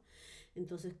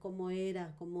 Entonces, cómo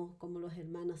era, cómo los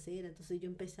hermanos eran. Entonces yo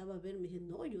empezaba a ver, me dije,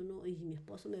 no, yo no, y mi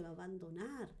esposo me va a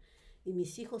abandonar, y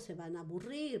mis hijos se van a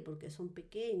aburrir porque son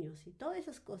pequeños, y todas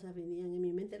esas cosas venían en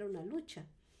mi mente, era una lucha.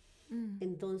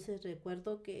 Entonces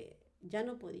recuerdo que ya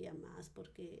no podía más,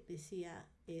 porque decía,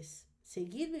 es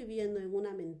seguir viviendo en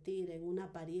una mentira, en una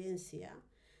apariencia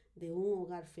de un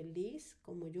hogar feliz,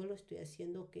 como yo lo estoy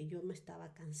haciendo, que yo me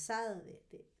estaba cansada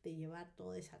de llevar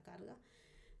toda esa carga,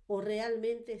 o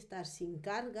realmente estar sin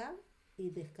carga y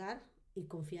dejar y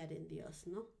confiar en Dios,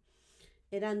 ¿no?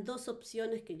 Eran dos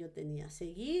opciones que yo tenía: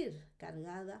 seguir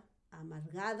cargada,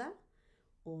 amargada,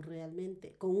 o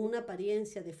realmente con una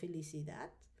apariencia de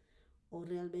felicidad, o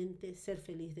realmente ser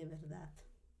feliz de verdad,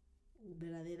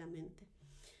 verdaderamente.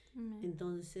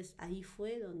 Entonces ahí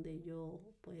fue donde yo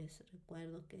pues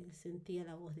recuerdo que sentía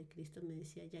la voz de Cristo, me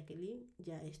decía, Jacqueline,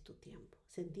 ya es tu tiempo.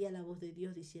 Sentía la voz de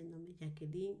Dios diciéndome,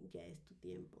 Jacqueline, ya es tu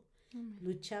tiempo.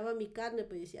 Luchaba mi carne,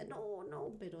 pues decía,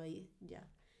 no, pero ahí ya.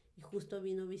 Y justo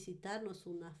vino a visitarnos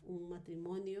un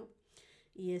matrimonio,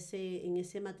 y en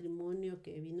ese matrimonio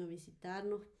que vino a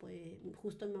visitarnos, pues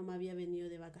justo mi mamá había venido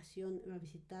de vacación a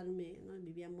visitarme, ¿no?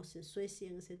 Vivíamos en Suecia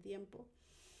en ese tiempo.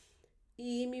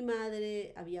 Y mi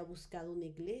madre había buscado una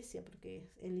iglesia, porque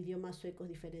el idioma sueco es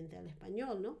diferente al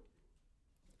español, ¿no?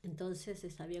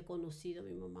 Entonces había conocido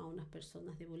mi mamá a unas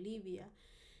personas de Bolivia.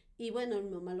 Y bueno, mi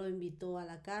mamá lo invitó a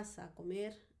la casa a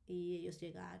comer, y ellos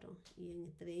llegaron. Y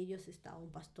entre ellos estaba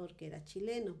un pastor que era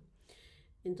chileno.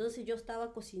 Entonces yo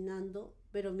estaba cocinando,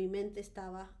 pero mi mente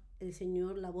estaba el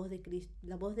Señor, la voz de Cristo,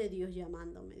 la voz de Dios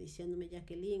llamándome, diciéndome,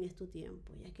 Jacqueline, es tu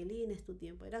tiempo, Jacqueline, es tu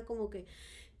tiempo. Era como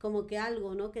que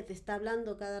algo, ¿no? Que te está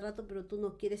hablando cada rato, pero tú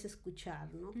no quieres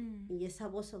escuchar, ¿no? Y esa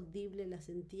voz audible la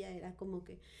sentía, era como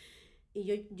que... Y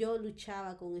yo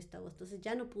luchaba con esta voz, entonces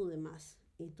ya no pude más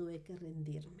y tuve que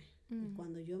rendirme. Y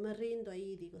cuando yo me rindo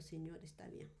ahí, digo, Señor, está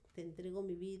bien, te entrego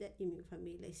mi vida y mi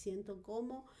familia. Y siento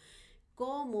como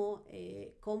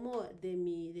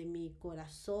de mi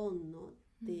corazón, ¿no?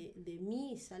 De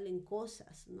mí salen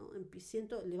cosas, ¿no?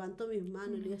 Levanto mis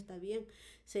manos y le digo, está bien,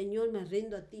 Señor, me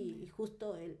rindo a ti. Y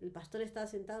justo el pastor estaba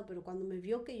sentado, pero cuando me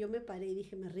vio que yo me paré y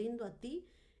dije, me rindo a ti,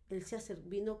 él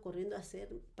vino corriendo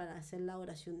para hacer la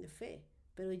oración de fe.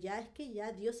 Pero ya es que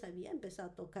ya Dios había empezado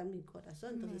a tocar mi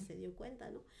corazón, entonces se dio cuenta,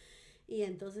 ¿no? Y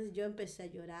entonces yo empecé a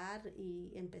llorar,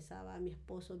 y mi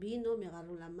esposo vino, me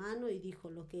agarró la mano y dijo,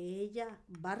 lo que ella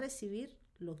va a recibir,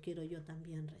 lo quiero yo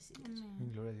también recibir.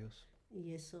 Amén. Gloria a Dios.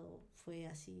 Y eso fue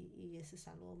así, y eso es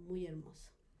algo muy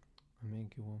hermoso. Amén,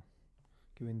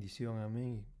 qué bendición,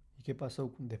 amén. ¿Y qué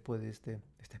pasó después de esta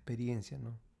experiencia,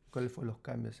 no? ¿Cuáles fueron los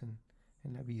cambios en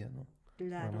la vida, no?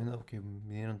 Claro. Por lo menos que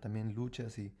vinieron también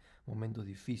luchas y momentos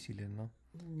difíciles, ¿no?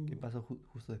 ¿Qué pasó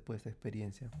justo después de esta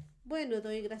experiencia? Bueno,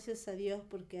 doy gracias a Dios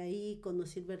porque ahí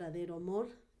conocí el verdadero amor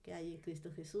que hay en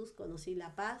Cristo Jesús, conocí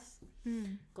la paz,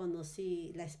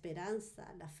 conocí la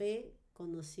esperanza, la fe,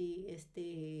 conocí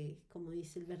como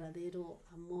dice, el verdadero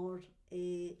amor,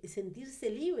 sentirse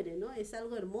libre, ¿no? Es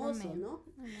algo hermoso, Amén. ¿no?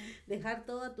 Amén. Dejar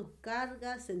todas tus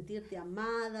cargas, sentirte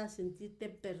amada, sentirte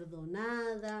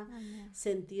perdonada, Amén.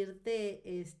 sentirte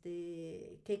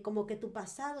que como que tu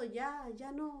pasado ya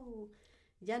no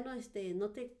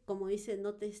como dice,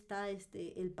 no te está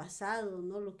el pasado,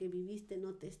 ¿no? Lo que viviste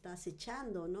no te está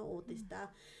acechando, ¿no? O te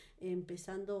está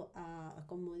empezando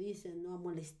como dicen, ¿no? A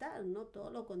molestar, ¿no? Todo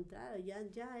lo contrario,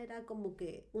 ya era como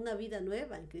que una vida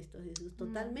nueva en Cristo Jesús,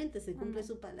 totalmente se cumple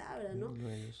su palabra, ¿no?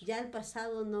 Ya el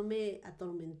pasado no me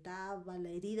atormentaba,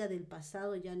 la herida del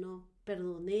pasado ya no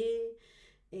perdoné,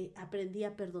 aprendí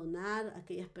a perdonar a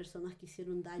aquellas personas que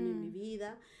hicieron daño en mi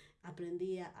vida,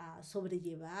 aprendí a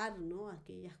sobrellevar, ¿no?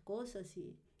 Aquellas cosas,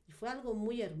 y fue algo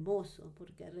muy hermoso,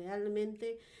 porque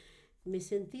realmente me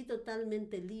sentí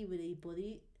totalmente libre y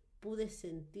pude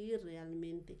sentir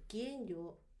realmente quién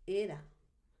yo era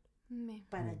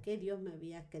para qué Dios me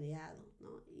había creado,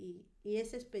 ¿no? Y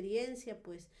esa experiencia,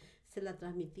 pues, se la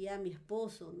transmitía a mi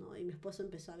esposo, ¿no? Y mi esposo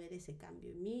empezó a ver ese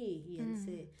cambio en mí y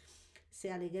él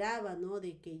se alegraba, ¿no?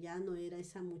 De que ya no era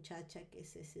esa muchacha que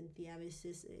se sentía a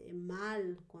veces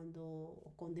mal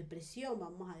con depresión,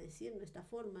 vamos a decir de esta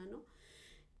forma, ¿no?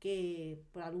 Que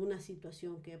por alguna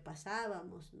situación que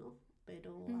pasábamos, ¿no?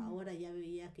 Pero ahora ya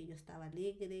veía que yo estaba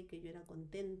alegre, que yo era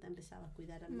contenta, empezaba a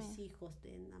cuidar a mis hijos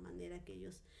de la manera que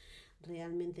ellos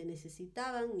realmente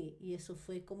necesitaban y eso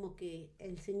fue como que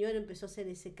el Señor empezó a hacer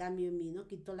ese cambio en mí, ¿no?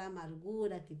 Quitó la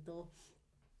amargura,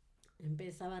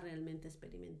 empezaba realmente a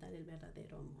experimentar el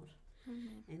verdadero amor.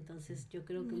 Entonces yo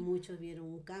creo que muchos vieron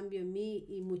un cambio en mí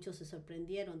y muchos se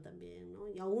sorprendieron también, ¿no?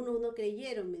 Y a unos no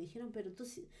creyeron, me dijeron, pero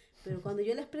cuando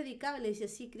yo les predicaba, les decía,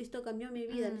 sí, Cristo cambió mi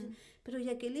vida. Me decían, pero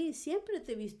Jacqueline, siempre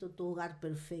te he visto tu hogar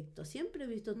perfecto, siempre he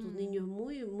visto a tus niños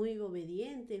muy, muy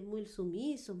obedientes, muy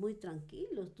sumisos, muy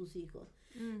tranquilos, tus hijos.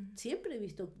 Siempre he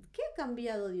visto, ¿qué ha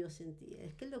cambiado Dios en ti?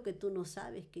 Es que lo que tú no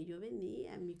sabes, que yo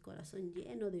venía en mi corazón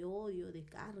lleno de odio, de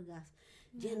cargas,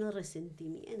 lleno de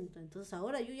resentimiento. Entonces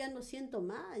ahora yo ya no siento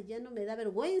más, ya no me da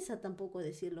vergüenza tampoco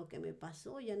decir lo que me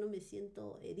pasó, ya no me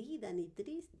siento herida ni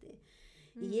triste.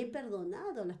 Y he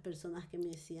perdonado a las personas que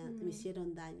me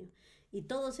hicieron daño. Y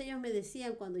todos ellos me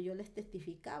decían cuando yo les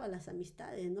testificaba las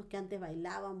amistades, ¿no? Que antes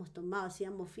bailábamos, tomábamos,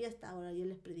 hacíamos fiesta, ahora yo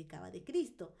les predicaba de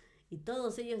Cristo. Y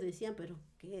todos ellos decían, pero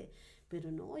 ¿qué?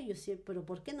 Pero no, yo sí, pero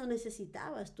 ¿por qué no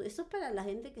necesitabas tú? Eso es para la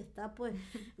gente que está, pues,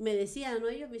 me decían, ¿no?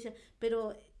 Ellos me decían,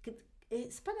 pero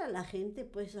es para la gente,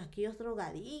 pues, aquellos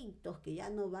drogadictos que ya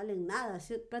no valen nada.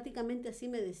 Prácticamente así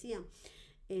me decían.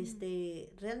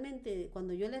 Realmente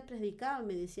cuando yo les predicaba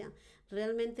me decían,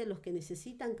 realmente los que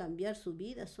necesitan cambiar su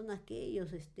vida son aquellos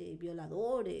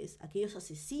violadores, aquellos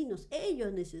asesinos,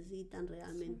 ellos necesitan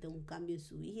realmente un cambio en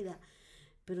su vida.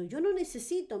 Pero yo no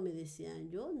necesito, me decían,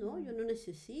 yo no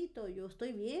necesito, yo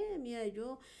estoy bien, mira,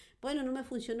 bueno, no me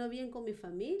funcionó bien con mi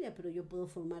familia, pero yo puedo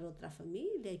formar otra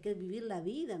familia, hay que vivir la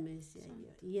vida, me decía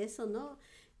yo. Y eso, ¿no?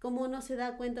 Como uno se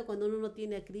da cuenta cuando uno no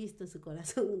tiene a Cristo en su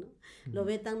corazón, ¿no? Lo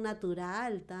ve tan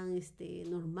natural, tan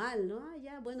normal, ¿no? Ah,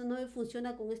 ya, bueno, no me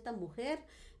funciona con esta mujer,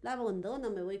 la abandono,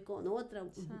 me voy con otra,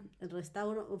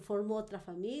 restauro, formo otra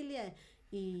familia.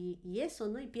 Y eso,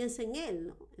 ¿no? Y piensa en él,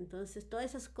 ¿no? Entonces, todas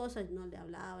esas cosas no le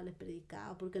hablaba, les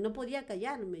predicaba, porque no podía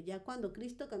callarme. Ya cuando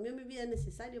Cristo cambió mi vida, es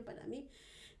necesario para mí,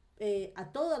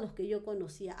 a todos los que yo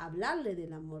conocía, hablarle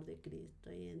del amor de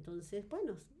Cristo. Y entonces,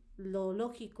 bueno, lo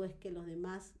lógico es que los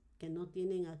demás que no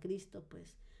tienen a Cristo,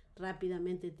 pues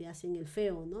rápidamente te hacen el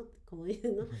feo, ¿no? Como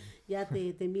dicen, ¿no? Ya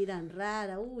te miran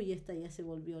rara, uy, esta ya se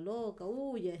volvió loca,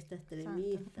 uy, ya está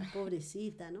extremista,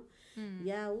 pobrecita, ¿no?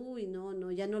 Ya, uy,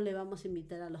 no, ya no le vamos a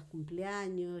invitar a los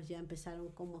cumpleaños, ya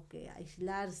empezaron como que a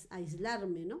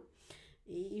aislarme, ¿no?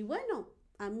 Y bueno,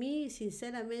 a mí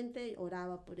sinceramente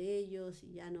oraba por ellos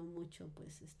y ya no mucho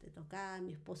pues tocaba.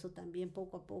 Mi esposo también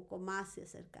poco a poco más se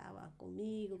acercaba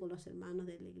conmigo, con los hermanos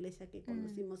de la iglesia que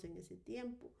conocimos en ese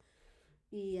tiempo.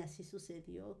 Y así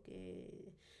sucedió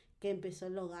que empezó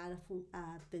el hogar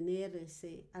a tener esa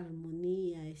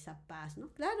armonía, esa paz,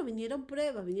 ¿no? Claro, vinieron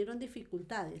pruebas, vinieron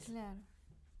dificultades. Claro.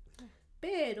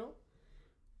 Pero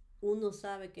uno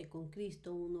sabe que con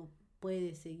Cristo uno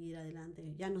puede seguir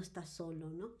adelante. Ya no estás solo,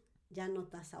 ¿no? Ya no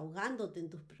estás ahogándote en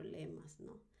tus problemas,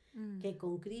 ¿no? Que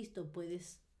con Cristo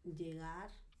puedes llegar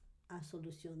a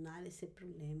solucionar ese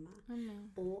problema.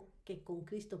 O que con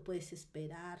Cristo puedes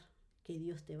esperar que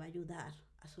Dios te va a ayudar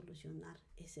a solucionar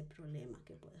ese problema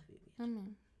que puedas vivir.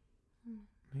 Amén.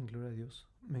 Amén, gloria a Dios.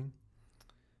 Amén.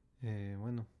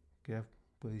 Bueno, que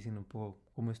puedes decir un poco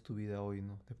cómo es tu vida hoy,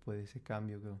 ¿no? Después de ese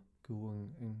cambio que hubo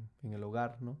en el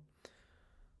hogar, ¿no?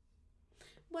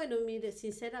 Bueno, mire,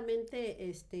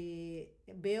 sinceramente,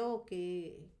 veo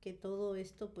que todo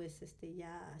esto, pues,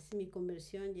 ya hace mi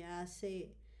conversión ya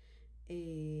hace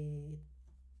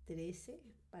 13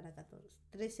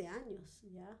 años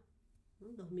ya,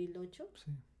 ¿no? 2008.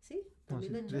 Sí. ¿Sí? No,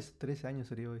 2008. sí, 13 años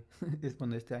sería hoy.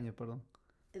 Bueno, este año, perdón.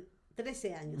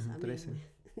 13 años, Ujú, a mí 13.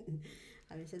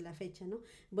 a veces la fecha, ¿no?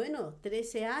 Bueno,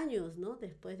 13 años, ¿no?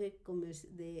 Después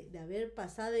de haber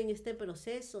pasado en este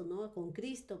proceso, ¿no? Con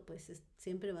Cristo, pues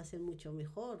siempre va a ser mucho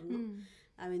mejor, ¿no?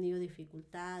 Ha venido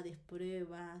dificultades,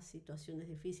 pruebas, situaciones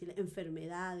difíciles,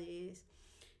 enfermedades,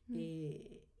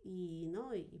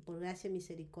 ¿no? Y por gracia y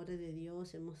misericordia de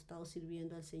Dios hemos estado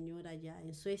sirviendo al Señor allá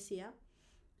en Suecia,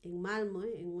 en Malmö,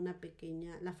 en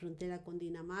la frontera con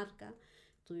Dinamarca.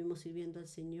 Estuvimos sirviendo al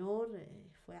Señor,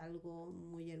 fue algo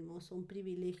muy hermoso, un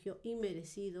privilegio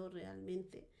inmerecido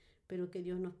realmente, pero que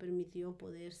Dios nos permitió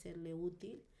poder serle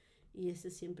útil. Y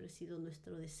ese siempre ha sido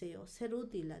nuestro deseo, ser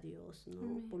útil a Dios, ¿no?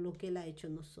 Amén. Por lo que Él ha hecho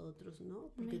en nosotros,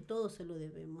 ¿no? Porque Amén. todo se lo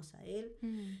debemos a Él.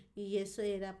 Y eso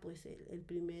era pues el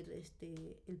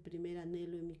primer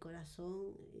anhelo en mi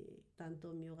corazón,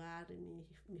 tanto en mi hogar,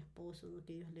 mi esposo, ¿no?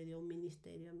 Que Dios le dio un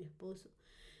ministerio a mi esposo,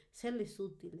 serles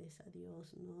útiles a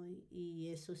Dios, ¿no? Y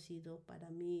eso ha sido para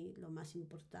mí lo más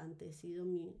importante, ha sido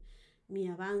mi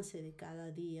avance de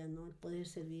cada día, ¿no? El poder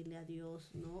servirle a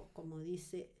Dios, ¿no? Como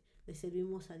dice, le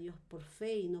servimos a Dios por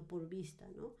fe y no por vista,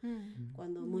 ¿no?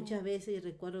 Cuando muchas veces,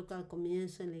 recuerdo que al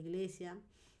comienzo en la iglesia,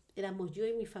 éramos yo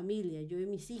y mi familia, yo y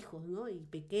mis hijos, ¿no? Y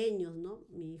pequeños, ¿no?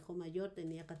 Mi hijo mayor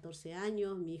tenía 14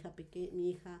 años, mi hija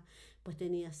pues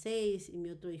tenía 6 y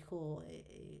mi otro hijo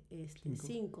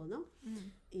 5, ¿no?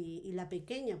 Y la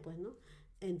pequeña, pues, ¿no?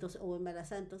 Entonces, o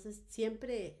embarazada. Entonces,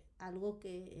 siempre algo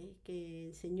que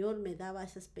el Señor me daba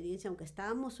esa experiencia, aunque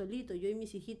estábamos solitos, yo y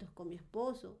mis hijitos con mi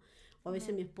esposo, o a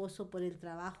veces mi esposo por el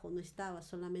trabajo no estaba,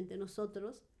 solamente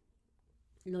nosotros.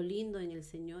 Lo lindo en el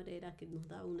Señor era que nos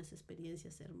daba unas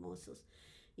experiencias hermosas.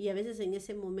 Y a veces en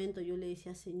ese momento yo le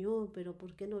decía, Señor, pero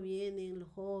 ¿por qué no vienen los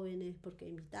jóvenes? Porque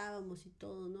invitábamos y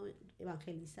todo, ¿no?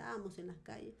 Evangelizábamos en las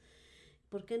calles.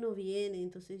 ¿Por qué no vienen?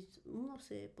 Entonces, no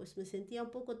sé, pues me sentía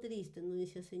un poco triste, ¿no?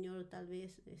 Decía, Señor, tal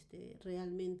vez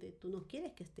realmente tú no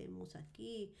quieres que estemos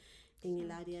aquí en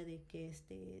el área de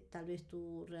que tal vez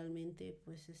tú realmente,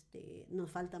 pues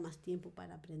nos falta más tiempo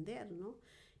para aprender, ¿no?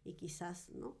 Y quizás,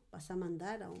 ¿no? Vas a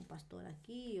mandar a un pastor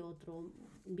aquí, otro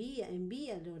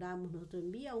envía, le oramos nosotros,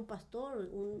 envía a un pastor,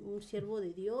 un siervo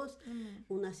de Dios,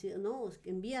 no,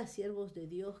 envía siervos de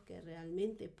Dios que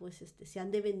realmente pues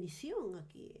sean de bendición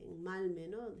aquí en Malme,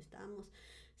 ¿no? Donde estamos,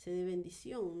 sea de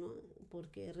bendición, ¿no?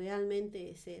 Porque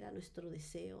realmente ese era nuestro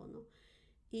deseo, ¿no?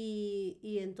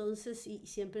 Y entonces y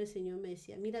siempre el Señor me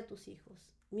decía, mira a tus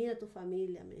hijos, mira a tu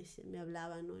familia, me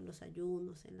hablaba, ¿no? En los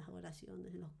ayunos, en las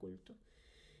oraciones, en los cultos.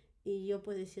 Y yo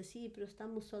pues decía, sí, pero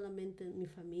estamos solamente en mi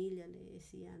familia, le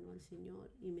decía, ¿no? Al Señor.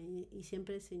 Y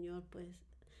siempre el Señor pues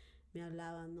me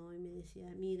hablaba, ¿no? Y me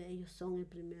decía, mira, ellos son el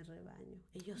primer rebaño,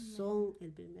 ellos son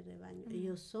el primer rebaño,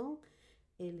 ellos son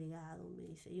el legado, me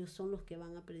dice, ellos son los que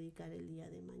van a predicar el día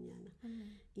de mañana.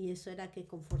 Y eso era que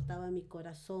confortaba mi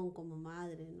corazón como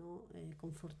madre, ¿no?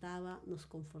 Nos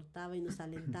confortaba y nos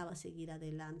alentaba a seguir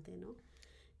adelante, ¿no?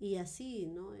 Y así,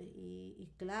 ¿no? Y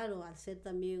claro, al ser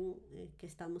también que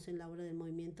estamos en la obra del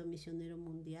Movimiento Misionero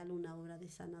Mundial, una obra de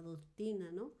sana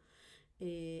doctrina, ¿no?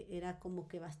 Era como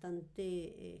que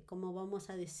bastante, como vamos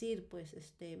a decir, pues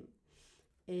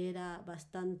era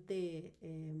bastante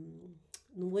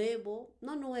nuevo,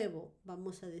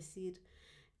 vamos a decir,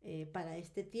 para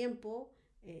este tiempo,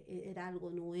 era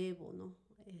algo nuevo, ¿no?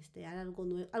 Era algo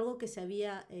nuevo, algo que se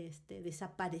había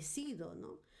desaparecido,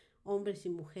 ¿no? Hombres y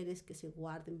mujeres que se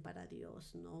guarden para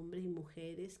Dios, ¿no? Hombres y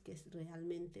mujeres que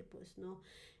realmente, pues, ¿no?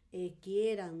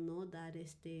 Quieran, ¿no?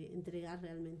 Entregar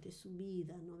realmente su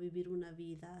vida, ¿no? Vivir una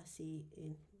vida así,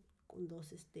 con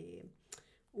dos,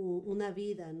 una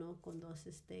vida, ¿no? Con dos,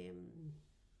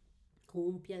 con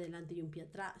un pie adelante y un pie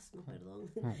atrás, ¿no?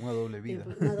 Perdón. Una doble vida.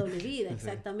 Una doble vida,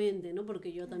 exactamente, ¿no?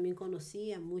 Porque yo también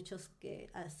conocía muchos que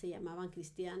se llamaban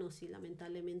cristianos y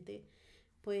lamentablemente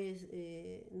pues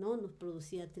no nos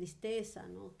producía tristeza,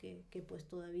 ¿no? Que pues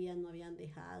todavía no habían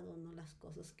dejado, ¿no? Las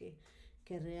cosas que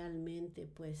realmente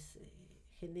pues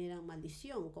generan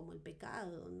maldición, como el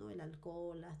pecado, ¿no? El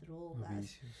alcohol, las drogas, Los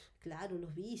vicios. Claro,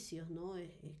 los vicios, ¿no?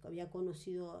 Había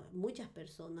conocido muchas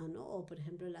personas, ¿no? O por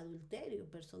ejemplo el adulterio,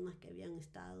 personas que habían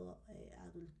estado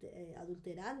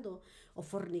adulterando o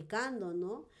fornicando,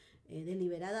 ¿no?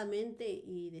 Deliberadamente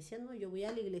y decían, no, yo voy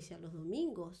a la iglesia los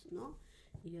domingos, ¿no?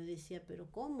 Y yo decía, pero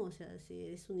 ¿cómo? O sea, si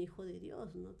eres un hijo de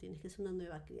Dios, ¿no? Tienes que ser una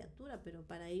nueva criatura, pero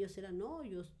para ellos era, no,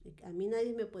 a mí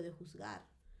nadie me puede juzgar,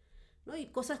 ¿no? Y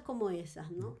cosas como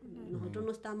esas, ¿no? Nosotros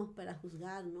no estamos para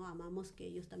juzgar, ¿no? Amamos que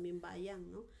ellos también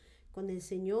vayan, ¿no? Con el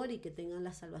Señor y que tengan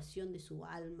la salvación de su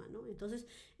alma, ¿no? Entonces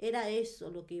era eso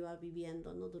lo que iba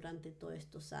viviendo, ¿no? Durante todos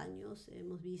estos años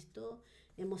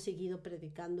hemos seguido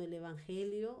predicando el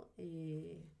Evangelio,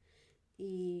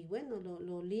 y bueno,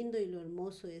 lo lindo y lo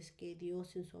hermoso es que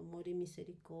Dios en su amor y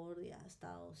misericordia ha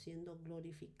estado siendo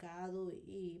glorificado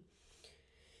y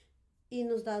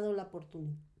nos ha dado la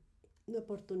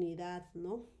oportunidad,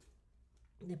 ¿no?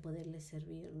 De poderle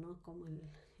servir, ¿no? Como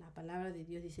la palabra de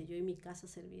Dios dice, yo y mi casa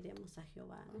serviremos a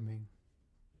Jehová, ¿no? Amén.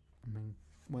 Amén.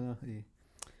 Bueno, y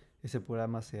ese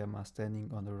programa se llama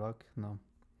Standing on the Rock, ¿no?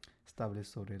 Estable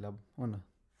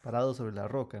parado sobre la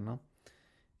roca, ¿no?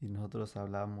 Y nosotros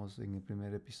hablamos en el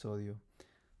primer episodio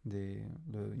de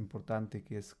lo importante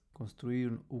que es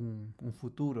construir un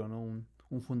futuro, ¿no?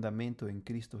 Un fundamento en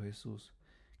Cristo Jesús.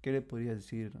 ¿Qué le podrías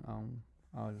decir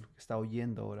al que está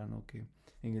oyendo ahora, ¿no? Que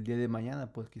en el día de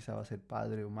mañana, pues quizá va a ser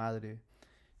padre o madre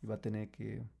y va a tener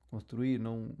que construir,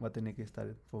 ¿no? Va a tener que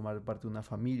formar parte de una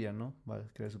familia, ¿no? Va a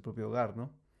crear su propio hogar,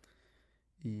 ¿no?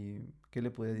 Y qué le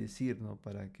puede decir, ¿no?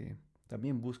 Para que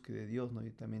también busque de Dios, ¿no?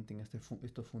 Y también tenga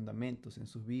estos fundamentos en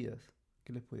sus vidas.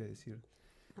 ¿Qué les puede decir?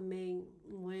 Amén.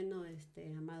 Bueno,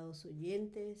 amados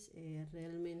oyentes,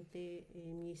 realmente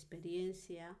en mi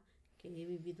experiencia que he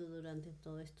vivido durante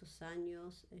todos estos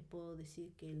años, puedo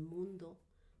decir que el mundo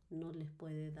no les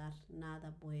puede dar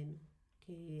nada bueno,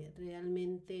 que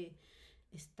realmente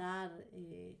estar,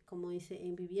 como dice,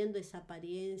 viviendo esa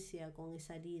apariencia con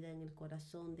esa herida en el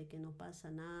corazón de que no pasa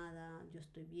nada, yo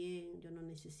estoy bien, yo no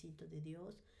necesito de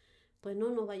Dios, pues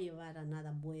no nos va a llevar a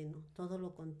nada bueno, todo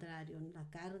lo contrario, la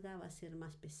carga va a ser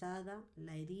más pesada,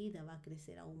 la herida va a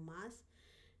crecer aún más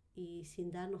y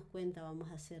sin darnos cuenta vamos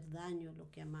a hacer daño a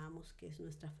lo que amamos, que es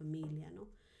nuestra familia, ¿no?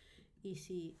 Y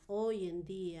si hoy en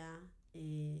día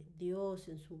Dios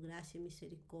en su gracia y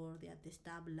misericordia te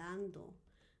está hablando,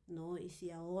 ¿no? Y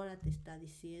si ahora te está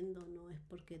diciendo, ¿no? Es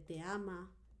porque te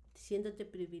ama, siéntate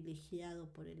privilegiado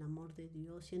por el amor de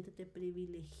Dios, siéntete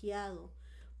privilegiado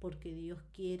porque Dios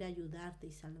quiere ayudarte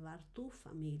y salvar tu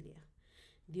familia.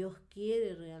 Dios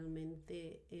quiere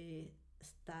realmente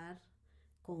estar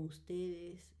con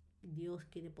ustedes. Dios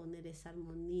quiere poner esa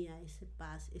armonía, esa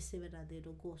paz, ese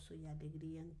verdadero gozo y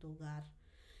alegría en tu hogar.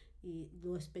 Y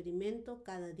lo experimento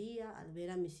cada día al ver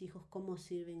a mis hijos cómo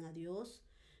sirven a Dios.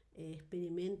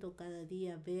 Experimento cada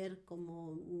día ver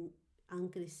cómo han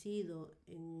crecido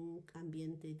en un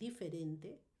ambiente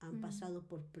diferente, han pasado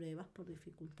por pruebas, por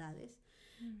dificultades,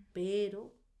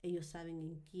 pero ellos saben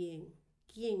en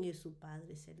quién es su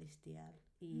Padre Celestial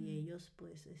y ellos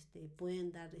pues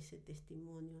pueden dar ese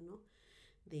testimonio, ¿no?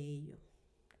 De ello.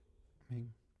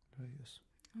 Amén. Gloria a Dios.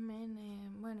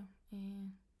 Amén. Bueno,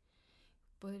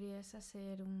 podrías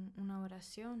hacer una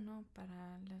oración, ¿no?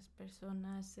 Para las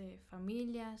personas,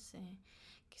 familias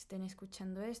que estén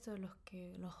escuchando esto,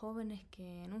 los jóvenes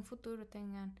que en un futuro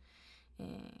tengan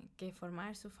que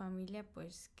formar su familia,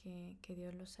 pues que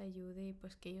Dios los ayude y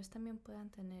pues que ellos también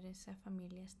puedan tener esa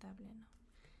familia estable, ¿no?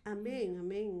 Amén,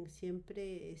 amén.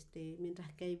 Siempre,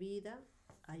 mientras que hay vida,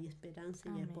 hay esperanza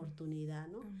y hay oportunidad,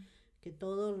 ¿no? Amén. Que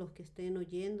todos los que estén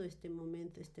oyendo este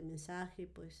momento, este mensaje,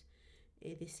 pues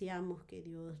deseamos que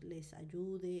Dios les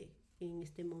ayude en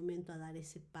este momento a dar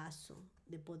ese paso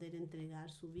de poder entregar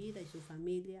su vida y su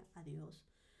familia a Dios,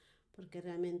 porque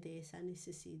realmente esa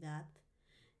necesidad,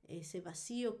 ese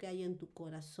vacío que hay en tu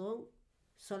corazón,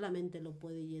 solamente lo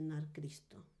puede llenar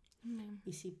Cristo. Amén.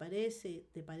 Y si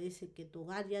te parece que tu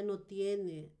hogar ya no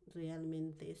tiene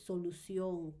realmente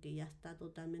solución, que ya está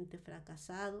totalmente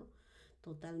fracasado,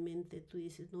 totalmente tú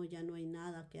dices, no, ya no hay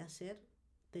nada que hacer,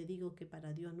 te digo que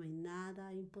para Dios no hay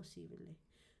nada imposible.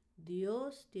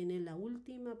 Dios tiene la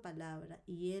última palabra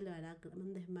y Él hará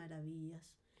grandes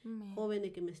maravillas. Amén.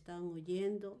 Jóvenes que me están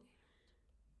oyendo,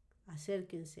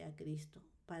 acérquense a Cristo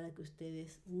para que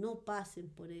ustedes no pasen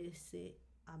por esa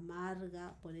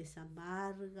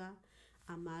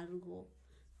amargo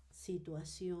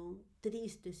situación,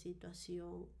 triste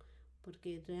situación,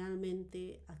 porque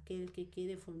realmente aquel que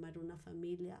quiere formar una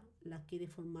familia la quiere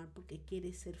formar porque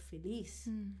quiere ser feliz,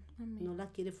 no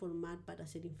la quiere formar para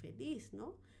ser infeliz,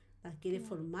 ¿no? La quiere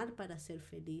formar para ser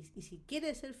feliz. Y si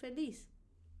quieres ser feliz,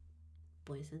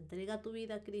 pues entrega tu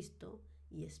vida a Cristo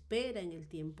y espera en el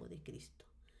tiempo de Cristo.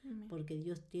 Amén. Porque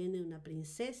Dios tiene una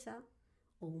princesa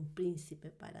o un príncipe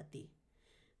para ti.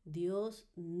 Dios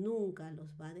nunca los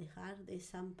va a dejar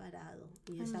desamparados.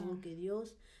 Y es algo que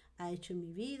Dios ha hecho en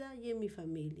mi vida y en mi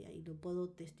familia. Y lo puedo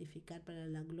testificar para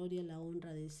la gloria y la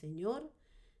honra del Señor.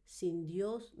 Sin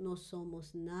Dios no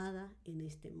somos nada en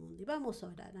este mundo. Y vamos a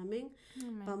orar, amén.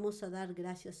 Amén. Vamos a dar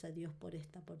gracias a Dios por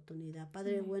esta oportunidad.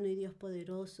 Padre bueno y Dios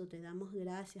poderoso, te damos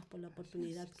gracias por la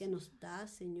oportunidad que nos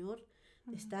das, Señor,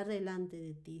 de estar delante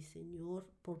de ti, Señor,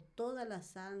 por todas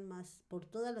las almas, por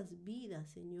todas las vidas,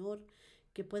 Señor,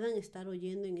 que puedan estar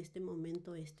oyendo en este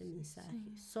momento este mensaje.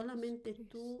 Solamente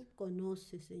tú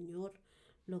conoces, Señor,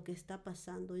 lo que está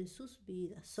pasando en sus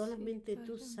vidas. Solamente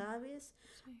tú sabes,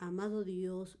 amado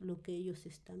Dios, lo que ellos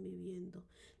están viviendo.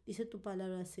 Dice tu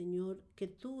palabra, Señor, que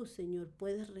tú, Señor,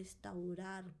 puedes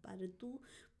restaurar, Padre, tú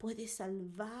puedes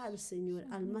salvar, Señor,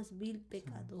 al más vil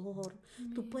pecador.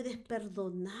 Tú Amén. puedes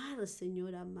perdonar,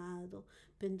 Señor amado.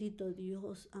 Bendito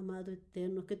Dios, amado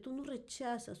eterno, que tú no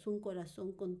rechazas un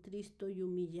corazón contristo y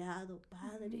humillado,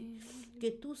 Padre. Amén. Que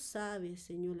tú sabes,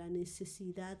 Señor, la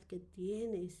necesidad que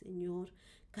tiene, Señor,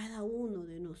 cada uno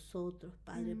de nosotros,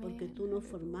 Padre, porque Amén. tú nos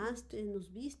Aleluya. formaste,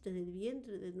 nos viste del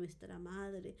vientre de nuestra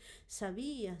madre.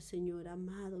 Sabías, Señor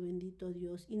amado, bendito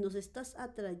Dios, y nos estás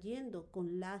atrayendo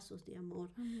con lazos de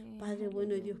amor. Amén. Padre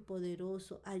bueno y Aleluya. Dios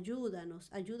poderoso,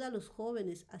 ayúdanos, ayuda a los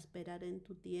jóvenes a esperar en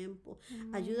tu tiempo,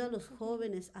 Amén. ayuda a los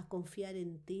jóvenes a confiar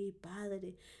en ti,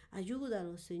 Padre.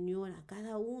 Ayúdalos, Señor, a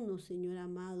cada uno, Señor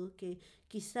amado, que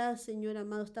quizás, Señor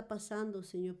amado, está pasando,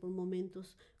 Señor, por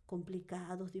momentos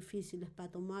complicados, difíciles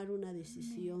para tomar una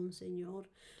decisión, Señor.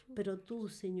 Pero tú,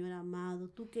 Señor amado,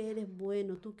 tú que eres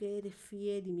bueno, tú que eres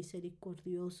fiel y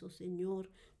misericordioso, Señor,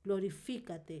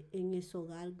 glorifícate en ese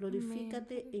hogar,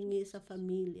 glorifícate en esa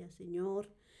familia, Señor.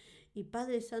 Y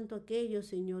Padre Santo, aquellos,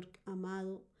 Señor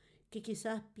amado, que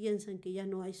quizás piensan que ya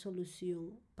no hay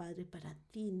solución, Padre, para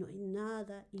ti no hay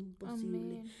nada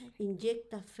imposible. Amén.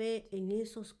 Inyecta fe en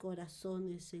esos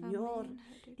corazones, Señor. Amén.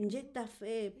 Aleluya. Inyecta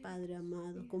fe, Padre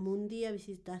amado, como un día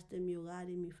visitaste mi hogar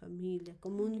y mi familia,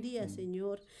 como un día,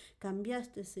 Señor,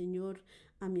 cambiaste, Señor,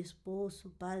 a mi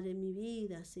esposo, Padre, mi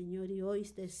vida, Señor, y hoy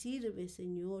te sirve,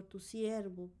 Señor, tu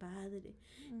siervo, Padre.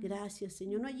 Gracias,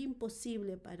 Señor. No hay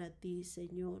imposible para ti,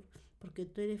 Señor, porque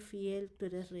tú eres fiel, tú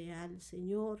eres real,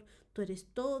 Señor, tú eres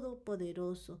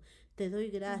todopoderoso. Te doy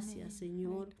gracias, Amén.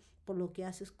 Señor, por lo que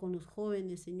haces con los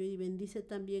jóvenes, Señor, y bendice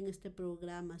también este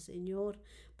programa, Señor,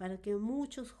 para que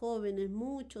muchos jóvenes,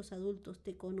 muchos adultos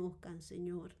te conozcan,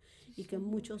 Señor, y que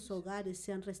muchos hogares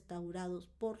sean restaurados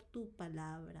por tu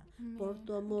palabra, por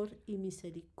tu amor y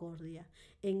misericordia.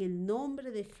 En el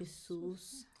nombre de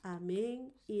Jesús,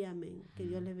 amén y amén. Que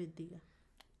Dios les bendiga.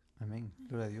 Amén.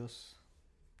 Gloria a Dios.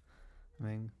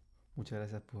 Amén. Muchas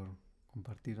gracias por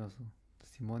compartirnos su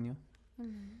testimonio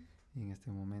Amén. en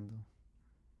este momento,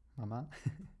 mamá.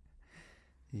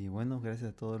 Y bueno,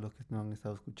 gracias a todos los que nos han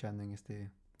estado escuchando en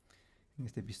este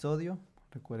episodio.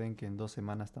 Recuerden que en 2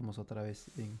 semanas estamos otra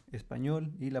vez en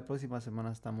español y la próxima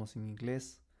semana estamos en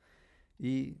inglés.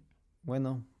 Y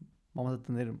bueno, vamos a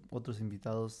tener otros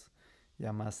invitados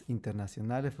ya más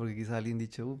internacionales, porque quizás alguien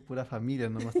dicho, pura familia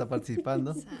no está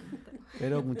participando. Santo.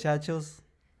 Pero muchachos,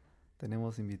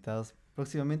 tenemos invitados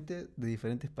próximamente de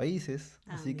diferentes países,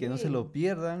 así que no se lo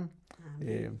pierdan.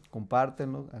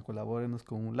 Compártenlo, colabórenos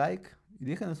con un like y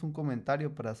déjanos un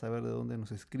comentario para saber de dónde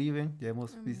nos escriben. Ya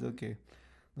hemos visto que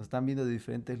nos están viendo de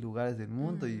diferentes lugares del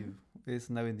mundo y es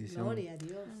una bendición Gloria a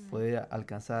Dios. poder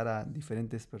alcanzar a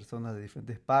diferentes personas de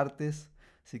diferentes partes.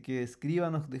 Así que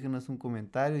escríbanos, déjenos un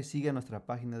comentario y sigan nuestra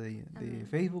página de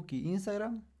Facebook y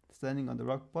Instagram, Standing on the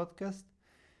Rock Podcast.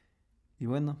 Y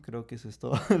bueno, creo que eso es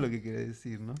todo lo que quería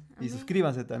decir, ¿no? Y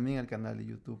suscríbanse también al canal de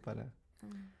YouTube para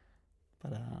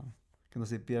que no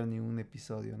se pierda ningún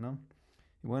episodio, ¿no?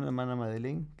 Y bueno, hermana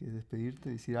Madeleine, ¿quieres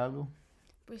despedirte, decir algo?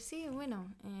 Pues sí,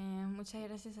 bueno, muchas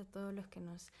gracias a todos los que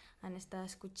nos han estado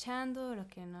escuchando, los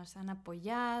que nos han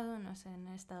apoyado, nos han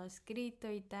estado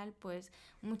escrito y tal, pues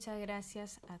muchas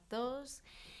gracias a todos.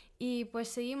 Y pues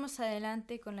seguimos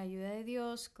adelante con la ayuda de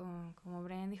Dios, como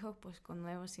Brian dijo, pues con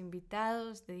nuevos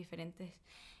invitados de diferentes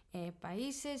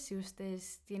países. Si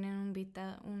ustedes tienen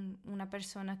una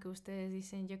persona que ustedes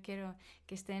dicen yo quiero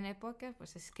que esté en el podcast,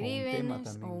 pues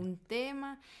escríbenos o un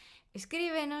tema.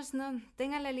 Escríbenos, no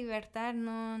tengan la libertad,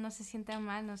 no se sientan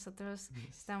mal, nosotros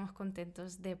estamos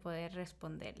contentos de poder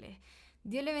responderle.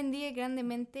 Dios le bendiga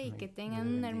grandemente y que tengan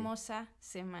una hermosa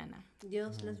semana.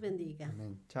 Dios les bendiga.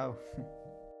 Amén. Chao.